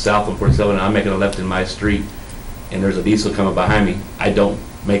coming south on 47, and I'm making a left in my street, and there's a diesel coming behind me, I don't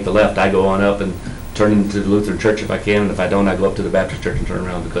make the left, I go on up and turn into the Lutheran church if I can, and if I don't, I go up to the Baptist church and turn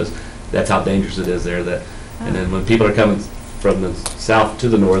around, because that's how dangerous it is there, that, and then when people are coming from the south to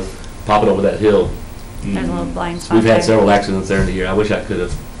the north, popping over that hill. There's a little blind spot We've had there. several accidents there in the year, I wish I could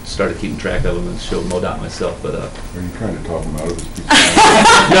have started keeping track of them and showed MoDOT myself, but, Are you trying to talk them out of this?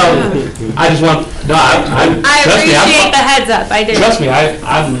 no, I just want, no, I trust me, I'm- appreciate the heads up, I do. Trust me,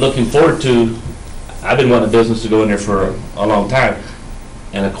 I'm looking forward to, I've been wanting a business to go in there for a long time,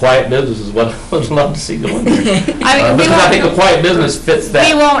 and a quiet business is what I would love to see go in there. I mean, we Because I think a won't, quiet business fits we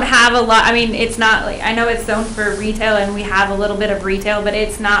that. won't have a lot, I mean, it's not like, I know it's zoned for retail and we have a little bit of retail, but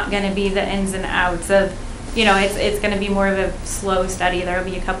it's not gonna be the ins and outs of, it's gonna be more of a slow study. There'll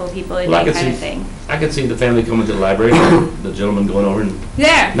be a couple of people a Well, I day could kind of see- thing. I could see the family coming to the library, the gentleman going over and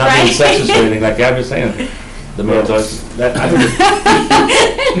Yeah, not being right. sexist or anything like that, I'm just saying. The mayor's always, that, I think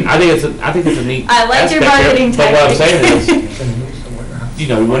it's a neat. I like your aspect there, marketing But what I'm tactic. saying is, you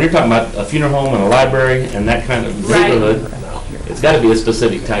know, when you're talking about a funeral home and a library and that kind of Right. neighborhood, it's gotta be a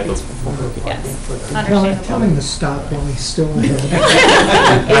specific type of. Yes, Tell understandable. him to stop while he's still ahead. Is he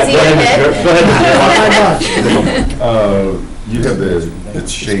Go ahead, ahead? Go ahead, Mr. Chairman. You have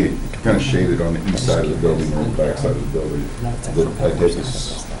it's shaded, kind of shaded on the east side of the building or the back side of the building. I take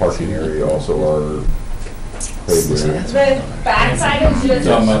this parking area also our paved area. The backside is just.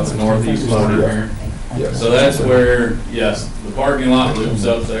 Talking about the northeast corner here. Yes. So that's where, yes, the parking lot loops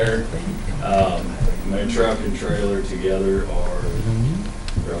up there. My truck and trailer together are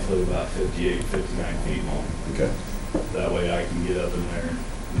roughly about 58, 59 feet long. Okay. That way I can get up in there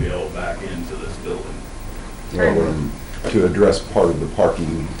and be able to back into this building. Well, to address part of the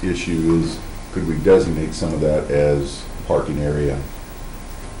parking issue is, could we designate some of that as parking area?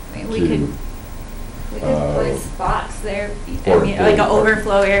 I mean, we could put spots there, I Or mean, like an parking.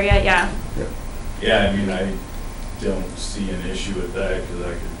 overflow area, yeah. Yeah, I mean, I don't see an issue with that because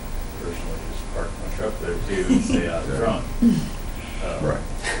I could personally just park my truck there too and stay out front. Right.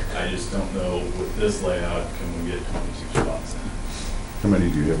 I just don't know with this layout, can we get 22 spots in? How many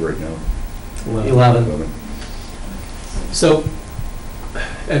do you have right now? 11. So,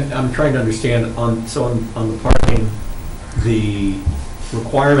 and I'm trying to understand, on the parking, the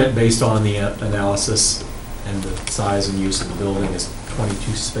requirement based on the analysis and the size and use of the building is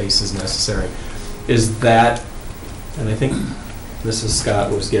 22 spaces necessary. Is that, and I think Mrs.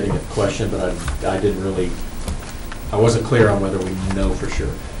 Scott was getting at the question, but I didn't really, I wasn't clear on whether we know for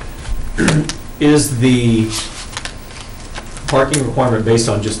sure. Is the parking requirement based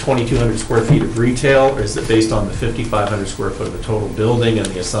on just 2,200 square feet of retail, or is it based on the 5,500 square foot of the total building and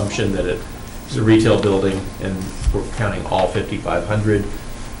the assumption that it is a retail building and we're counting all 5,500?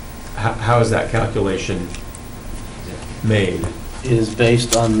 How is that calculation made? It is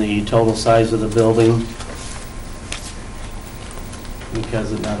based on the total size of the building,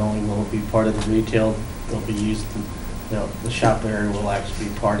 because it not only will it be part of the retail, they'll be used, the shop area will actually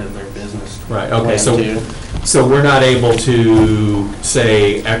be part of their business. Right, okay, plan too. so we're not able to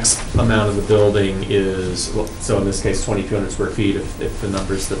say X amount of the building is, so in this case, 2,200 square feet, if the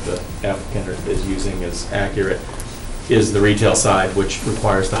numbers that the applicant is using is accurate, is the retail side, which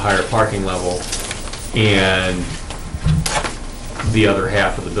requires the higher parking level, and the other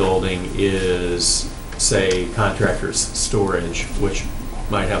half of the building is, say, contractor's storage, which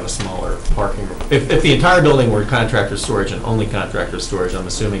might have a smaller parking. If the entire building were contractor's storage and only contractor's storage, I'm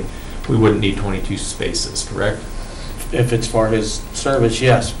assuming we wouldn't need 22 spaces, correct? If it's for his service,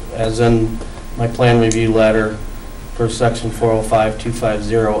 yes, as in my plan review letter for section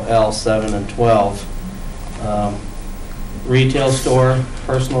 405-250L 7 and 12. Retail store,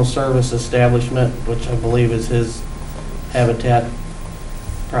 personal service establishment, which I believe is his habitat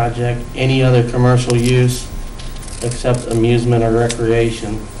project, any other commercial use except amusement or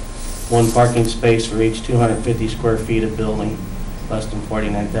recreation, one parking space for each 250 square feet of building, less than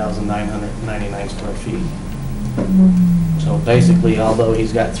 49,999 square feet. So basically, although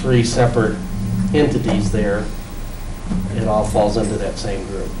he's got 3 separate entities there, it all falls into that same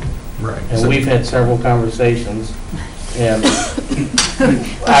group. Right. And we've had several conversations, and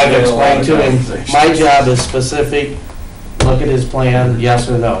I've explained to him, my job is specific, look at his plan, yes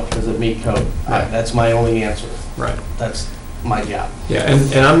or no, does it meet code? That's my only answer. Right. That's my job. Yeah,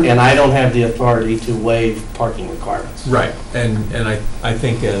 and I don't have the authority to waive parking requirements. right, and I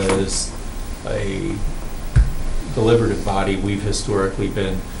think as a deliberative body, we've historically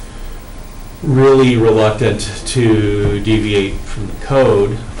been really reluctant to deviate from the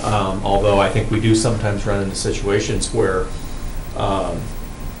code, although I think we do sometimes run into situations where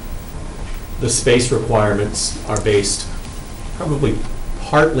the space requirements are based probably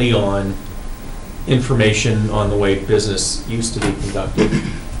partly on information on the way business used to be conducted.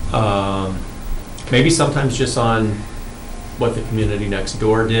 Maybe sometimes just on what the community next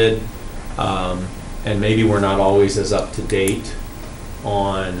door did. And maybe we're not always as up to date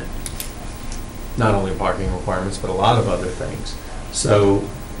on not only parking requirements, but a lot of other things. So.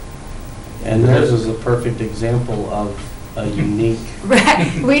 And theirs is a perfect example of a unique.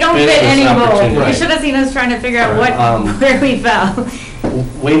 Right, we don't fit business any mold. You opportunity. should have seen us trying to figure out what, where we fell.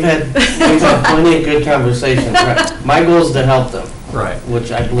 We've had plenty of good conversations. Right. My goal is to help them. Right.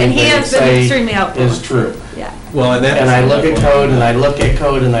 Which I And believe he they would has been say extremely helpful. is true. Yeah. Well, And I look at code, and I look at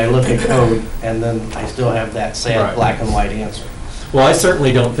code, and I look at code, and then I still have that sad Right. black and white answer. Well, I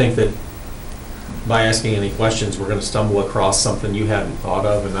certainly don't think that by asking any questions, we're going to stumble across something you hadn't thought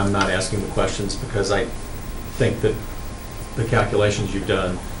of, and I'm not asking the questions because I think that the calculations you've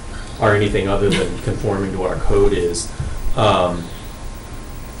done are anything other than conforming to what our code is. But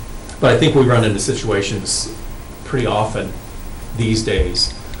I think we run into situations pretty often these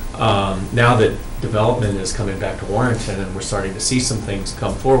days. Now that development is coming back to Warrenton and we're starting to see some things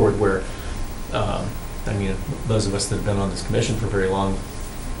come forward where, I mean, those of us that have been on this commission for very long,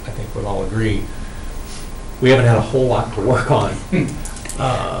 I think would all agree, we haven't had a whole lot to work on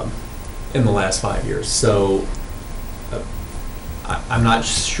in the last 5 years. So I'm not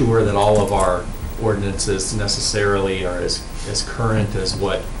sure that all of our ordinances necessarily are as current as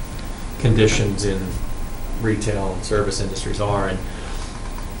what conditions in retail and service industries are. And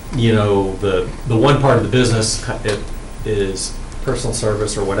you know, the one part of the business is personal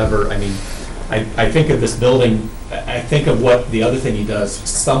service or whatever. I mean, I think of this building, I think of what the other thing he does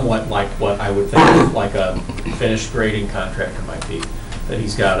somewhat like what I would think of like a finished grading contractor might be. That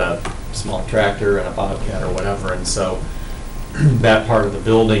he's got a small tractor and a bobcat or whatever, and so that part of the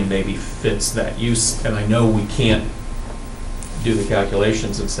building maybe fits that use. And I know we can't do the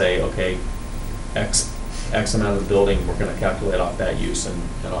calculations and say, okay, X amount of the building, we're going to calculate off that use and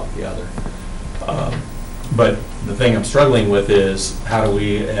off the other. But the thing I'm struggling with is how do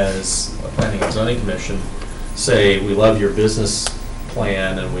we, as a Planning and Zoning Commission, say we love your business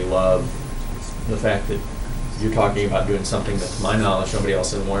plan and we love the fact that you're talking about doing something that, to my knowledge, nobody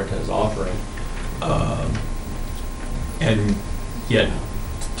else in Warrenton is offering, and yet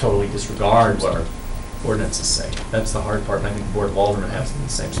totally disregard what our ordinances say. That's the hard part, and I think the Board of Aldermen has the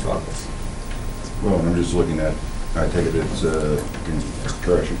same struggles. Well, and I'm just looking at, I take it it's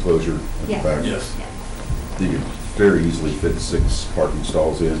trash enclosure at the back. Yes. You could very easily fit 6 parking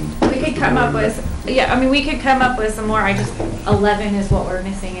stalls in. We could come up with, yeah, I mean, we could come up with some more. 11 is what we're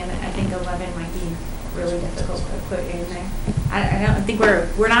missing, and I think 11 might be really difficult to put in there. I don't think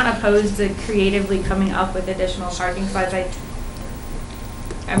we're not opposed to creatively coming up with additional parking spots.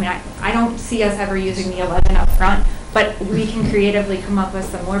 I mean, I don't see us ever using the 11 up front, but we can creatively come up with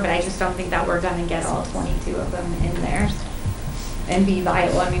some more, but I just don't think that we're gonna get all 22 of them in there and be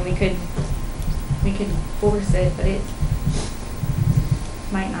viable. I mean, we could force it, but it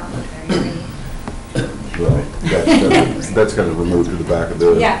might not look very pretty. Well, that's kind of removed to the back of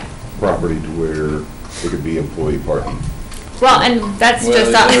the Yeah. property to where it could be employee parking. Well, and that's Well,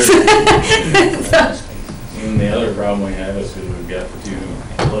 just us. So- And the other problem we have is because we've got the 2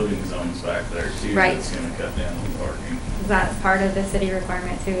 loading zones back there too. Right. It's going to cut down on parking. That's part of the city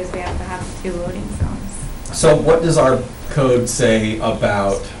requirement too, is we have to have 2 loading zones. So what does our code say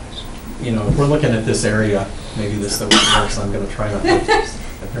about, you know, if we're looking at this area, maybe this that works, I'm going to try not to,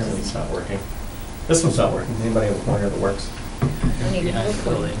 apparently it's not working. This one's not working. Anybody have a pointer that works? What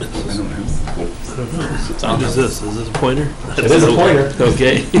is this? Is this a pointer? It is a pointer.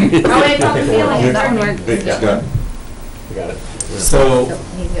 Okay. Oh, it's on the ceiling, it's on there. Scott? We got it. So,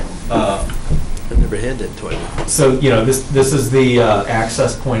 I've never had that toilet. so, you know, this is the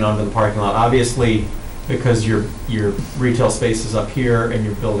access point onto the parking lot. Obviously, because your retail space is up here and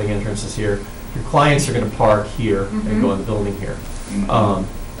your building entrance is here, your clients are going to park here and go in the building here.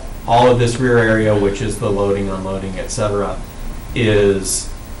 All of this rear area, which is the loading, unloading, et cetera, is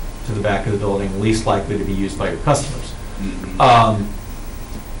to the back of the building, least likely to be used by your customers.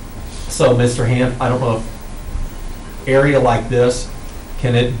 So, Mr. Hand, I don't know if area like this,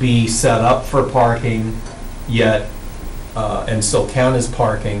 can it be set up for parking yet, and still count as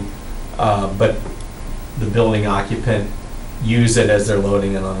parking, but the building occupant use it as their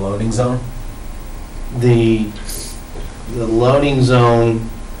loading and unloading zone? The loading zone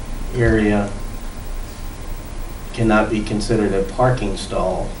area cannot be considered a parking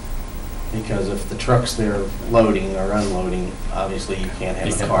stall, because if the truck's there loading or unloading, obviously you can't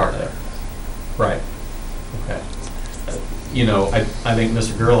have a car there. Right, okay. You know, I think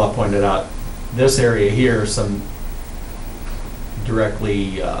Mr. Gerla pointed out, this area here, some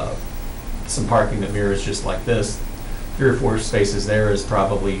directly, some parking that mirrors just like this, 3 or 4 spaces there is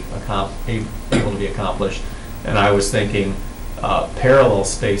probably able to be accomplished. And I was thinking parallel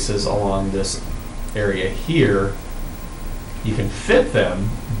spaces along this area here, you can fit them,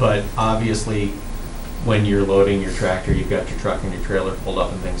 but obviously when you're loading your tractor, you've got your truck and your trailer pulled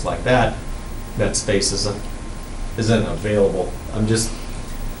up and things like that, that space isn't available. I'm just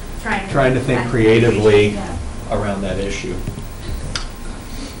trying to think creatively around that issue.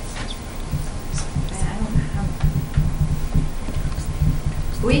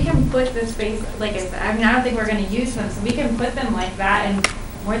 We can put the space, like I said, I mean, I don't think we're gonna use them, so we can put them like that, and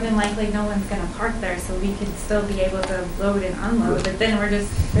more than likely, no one's gonna park there, so we could still be able to load and unload, but then we're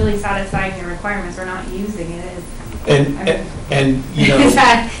just really satisfying the requirements, we're not using it as. And you know. If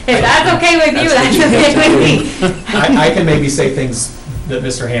that's okay with you, that's okay with me. I can maybe say things that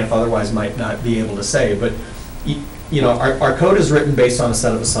Mr. Hanf otherwise might not be able to say, but, you know, our code is written based on a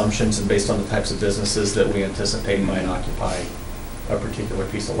set of assumptions and based on the types of businesses that we anticipate might occupy a particular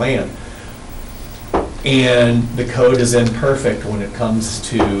piece of land. And the code is imperfect when it comes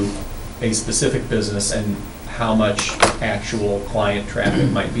to a specific business and how much actual client traffic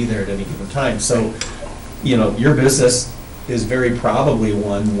might be there at any given time. So, you know, your business is very probably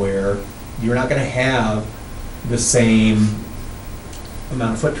one where you're not going to have the same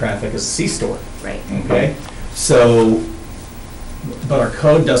amount of foot traffic as a C-store. Right. Okay? So, but our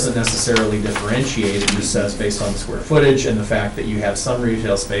code doesn't necessarily differentiate. It just says based on the square footage and the fact that you have some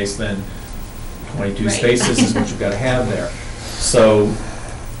retail space, then 22 Right. spaces is what you've got to have there. So,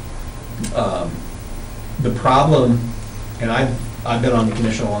 the problem, and I've been on the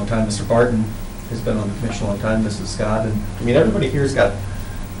commission a long time, Mr. Barton has been on the commission a long time, Mrs. Scott, and, I mean, everybody here's got,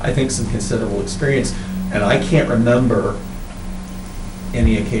 I think, some considerable experience, and I can't remember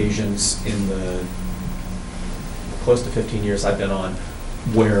any occasions in the close to 15 years I've been on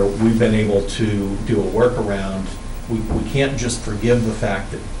where we've been able to do a workaround. We can't just forgive the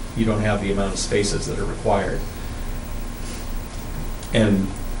fact that you don't have the amount of spaces that are required. And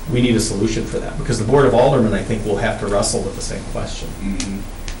we need a solution for that, because the Board of Aldermen, I think, will have to wrestle with the same question.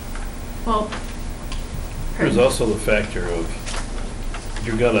 Well, There's also the factor of,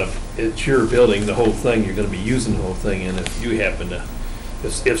 it's your building, the whole thing, you're gonna be using the whole thing, and if you happen to,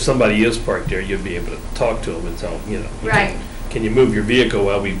 if somebody is parked there, you'll be able to talk to them and tell them, you know. Right. Can you move your vehicle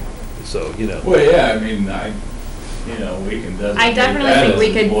while we, so, you know. Well, yeah, I mean, you know, we can designate I definitely that think as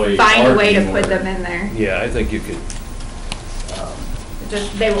we could employee find a way to parking put where- them in there. Yeah, I think you could.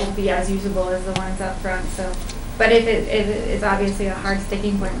 Just, they won't be as usable as the ones up front, so. But if it's obviously a hard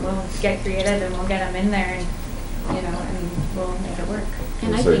sticking point, we'll get creative and we'll get them in there and, you know, and we'll make it work.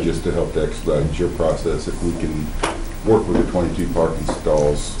 And I So think, just to help to expedite your process, if we can work with the 22 parking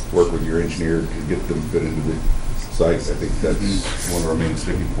stalls, work with your engineer to get them fit into the site, I think that's one of our main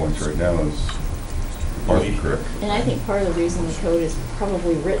sticking points right now is parking correct. and I think part of the reason the code is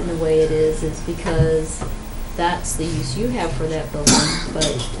probably written the way it is because that's the use you have for that building, but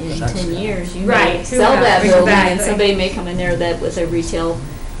in 10 years, you may Right, sell that building, and exactly. somebody may come in there that with a retail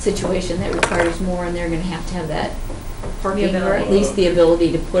situation that requires more, and they're gonna have that parking, or at least the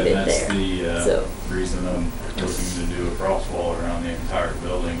ability to put it there. And that's So, the reason I'm looking to do a cross wall around the entire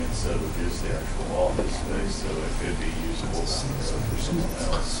building instead of just the actual office space, so it could be usable down the road for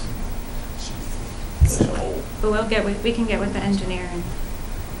someone else. As a whole. But we can get with the engineer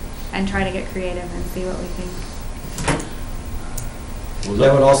and try to get creative and see what we think.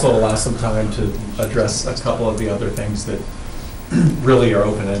 That would also allow some time to address a couple of the other things that really are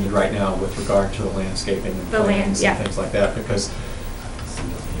open-ended right now with regard to the landscaping and The land, plans yeah. and things like that, because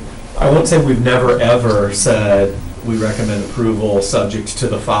I won't say we've never, ever said we recommend approval subject to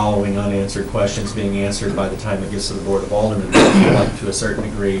the following unanswered questions being answered by the time it gets to the Board of Aldermen. I feel like, to a certain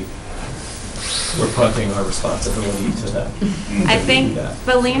degree, we're punting our responsibility to them. I to think do that.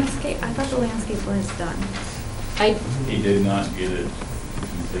 the landscape, I thought the landscape was done. He did not get it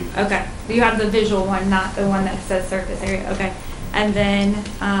complete. Okay, you have the visual one, not the one that says surface area, okay. And then,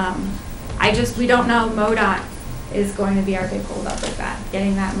 we don't know, MoDOT is going to be our big holdup with that.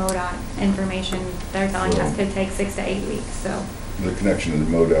 Getting that MoDOT information, they're telling us could take 6 to 8 weeks, so. The connection to the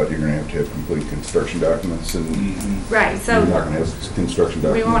MoDOT, you're gonna have complete construction documents and Right, so. you're not gonna have construction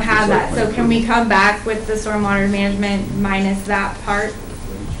documents. We won't for have site that, plan so can we approval. come back with the stormwater management minus that part?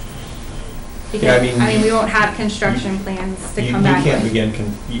 Yeah, I Because, mean, we won't have construction plans to You come back can't with. begin,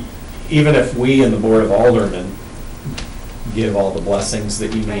 even if we and the Board of Aldermen give all the blessings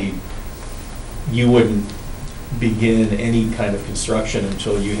that you need, you wouldn't begin any kind of construction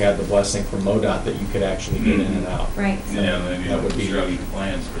until you had the blessing from MoDOT that you could actually get in and out. Right. so- Yeah, and then you That have would be- construction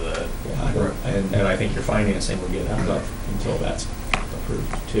plans for that. Yeah, and I think your financing would get held up until that's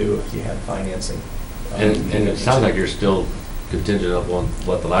approved too, if you had financing. And it sounds like you're still contingent upon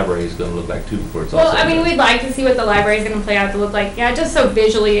what the library is gonna look like too before it's all Well, said and done. we'd like to see what the library's gonna play out to look like, yeah, just so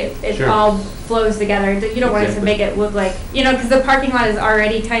visually it Sure. all flows together. You don't want it to Exactly. make it look like, because the parking lot is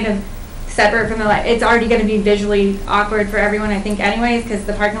already kind of separate from the it's already gonna be visually awkward for everyone, I think anyways, because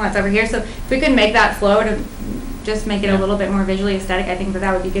the parking lot's over here. So if we could make that flow to just make it a little bit more visually aesthetic, I think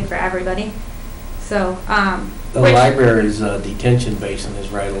that would be good for everybody. So, The library's detention basin is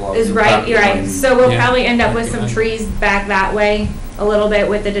right along. is the right, property you're right. line. So we'll Yeah. probably end up with some trees back that way a little bit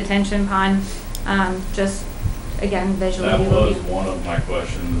with the detention pond. Just, again, visually. That we will was be- one of my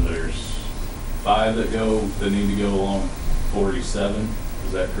questions. There's 5 that need to go along 47,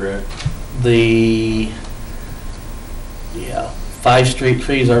 is that correct? 5 street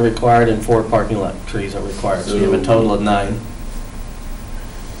trees are required and 4 parking lot trees are required, so you have a total of 9.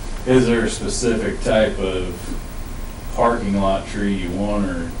 is there a specific type of parking lot tree you want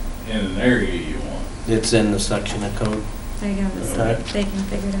or in an area you want? It's in the section of code, There you go, they can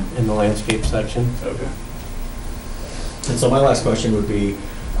figure it out. in the landscape section. Okay. And so my last question would be,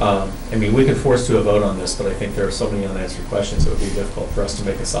 I mean, we could force to a vote on this, but I think there are so many unanswered questions, it would be difficult for us to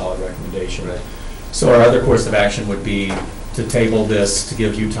make a solid recommendation. So our other course of action would be to table this, to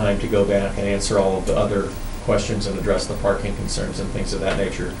give you time to go back and answer all of the other questions and address the parking concerns and things of that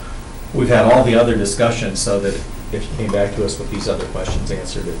nature. We've had all the other discussions, so that if you came back to us with these other questions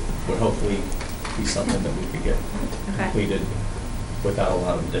answered, it would hopefully be something that we could get completed without a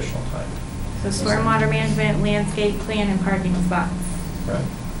lot of additional time. So stormwater management, landscape plan, and parking spots. Right.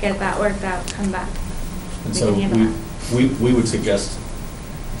 Get that worked out, come back. And We so can handle we would suggest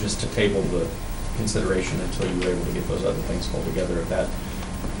just to table the consideration until you were able to get those other things pulled together, if that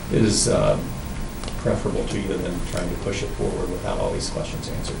is preferable to you than trying to push it forward without all these questions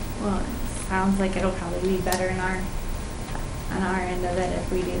answered. Well, it sounds like it'll probably be better on our end of it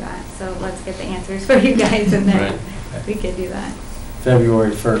if we do that. So let's get the answers for you guys and then we could do that.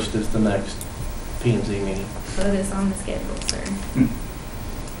 February 1st is the next P&Z meeting. Put this on the schedule, sir.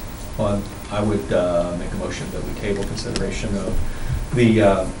 Well, I would make a motion that we table consideration of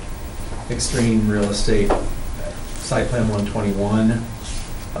the Extreme Real Estate Site Plan 121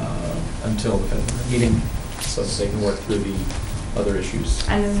 until the February meeting, so that they can work through the other issues.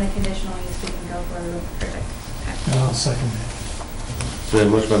 And then the conditional use we can go for, perfect. Okay. I'll second that. So then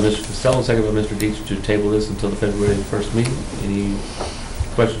motion by Mr. Costello, second by Mr. Deitch to table this until the February 1st meeting. Any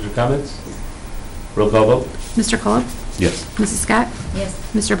questions or comments? Roll call vote? Mr. Culp? Yes. Mrs. Scott? Yes.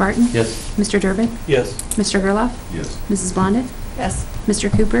 Mr. Barton? Yes. Mr. Durbin? Yes. Mr. Gerloff? Yes. Mrs. Blondin? Yes.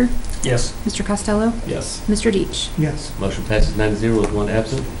 Mr. Cooper? Yes. Mr. Costello? Yes. Mr. Deitch? Yes. Motion passes 9-0 with one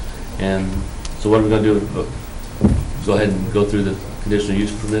absent. And so what are we going to do? Go ahead and go through the conditional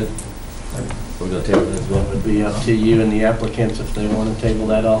use permit? We're going to table it as well? It would be up to you and the applicants if they want to table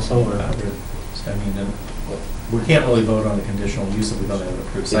that also, or? I mean, we can't really vote on the conditional use if we don't have an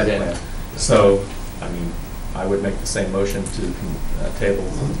approved site plan. So, I mean, I would make the same motion to table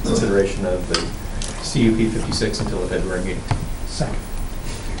consideration of the CUP 56 until the February meeting. Second.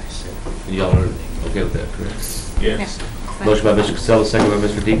 And y'all are okay with that, correct? Yes. Motion by Mr. Costello, second by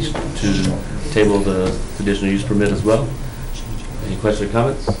Mr. Deitch to table the conditional use permit as well. Any questions or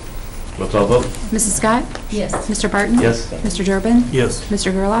comments? Roll call vote? Mrs. Scott? Yes. Mr. Barton? Yes. Mr. Durbin? Yes.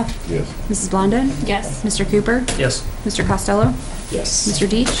 Mr. Gerloff? Yes. Mrs. Blondin? Yes. Mr. Cooper? Yes. Mr. Costello? Yes. Mr.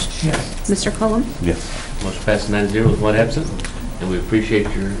 Deitch? Yes. Mr. Cullum? Yes. Motion passes 9-0 with one absent. And we appreciate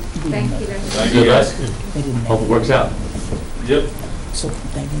your Thank you. good luck. Hope it works out. Yep.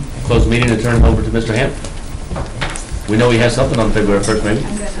 Close the meeting and turn it over to Mr. Hamp. We know he has something on February 1st, maybe?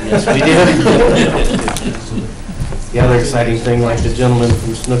 Yes, we did. The other exciting thing, like the gentleman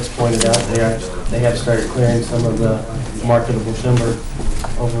from Snooks pointed out, they have started clearing some of the marketable timber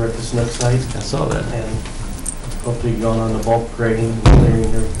over at the Snooks site. I saw that. And hopefully going on the bulk grading and clearing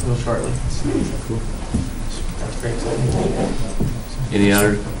here real shortly. Cool. That's great. Any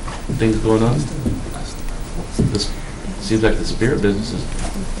other things going on? This seems like the spirit business is,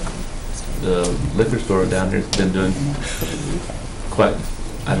 the liquor store down there has been doing quite,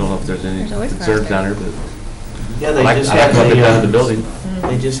 I don't know if there's any concerns down there, but Yeah, they I just like had what they've done in the building.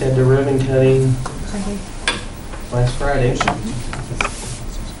 They just had the ribbon cutting last Friday.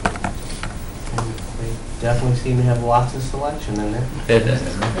 They definitely seem to have lots of selection in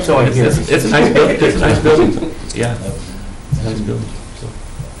there. So I hear. It's a nice building, it's a nice building, yeah. Nice building. So,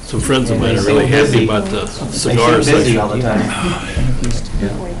 Some friends of And mine they are really seem happy busy. about the They cigar seem busy section. all the time.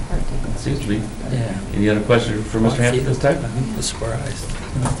 yeah. Seems to be. Any other questions for Mr. Hampton this time? Surprised.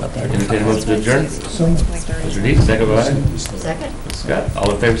 Entertained a motion to adjourn? So Mr. Dees, second by Second. Scott.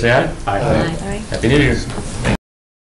 All in favor, say aye. Aye. Happy New Year.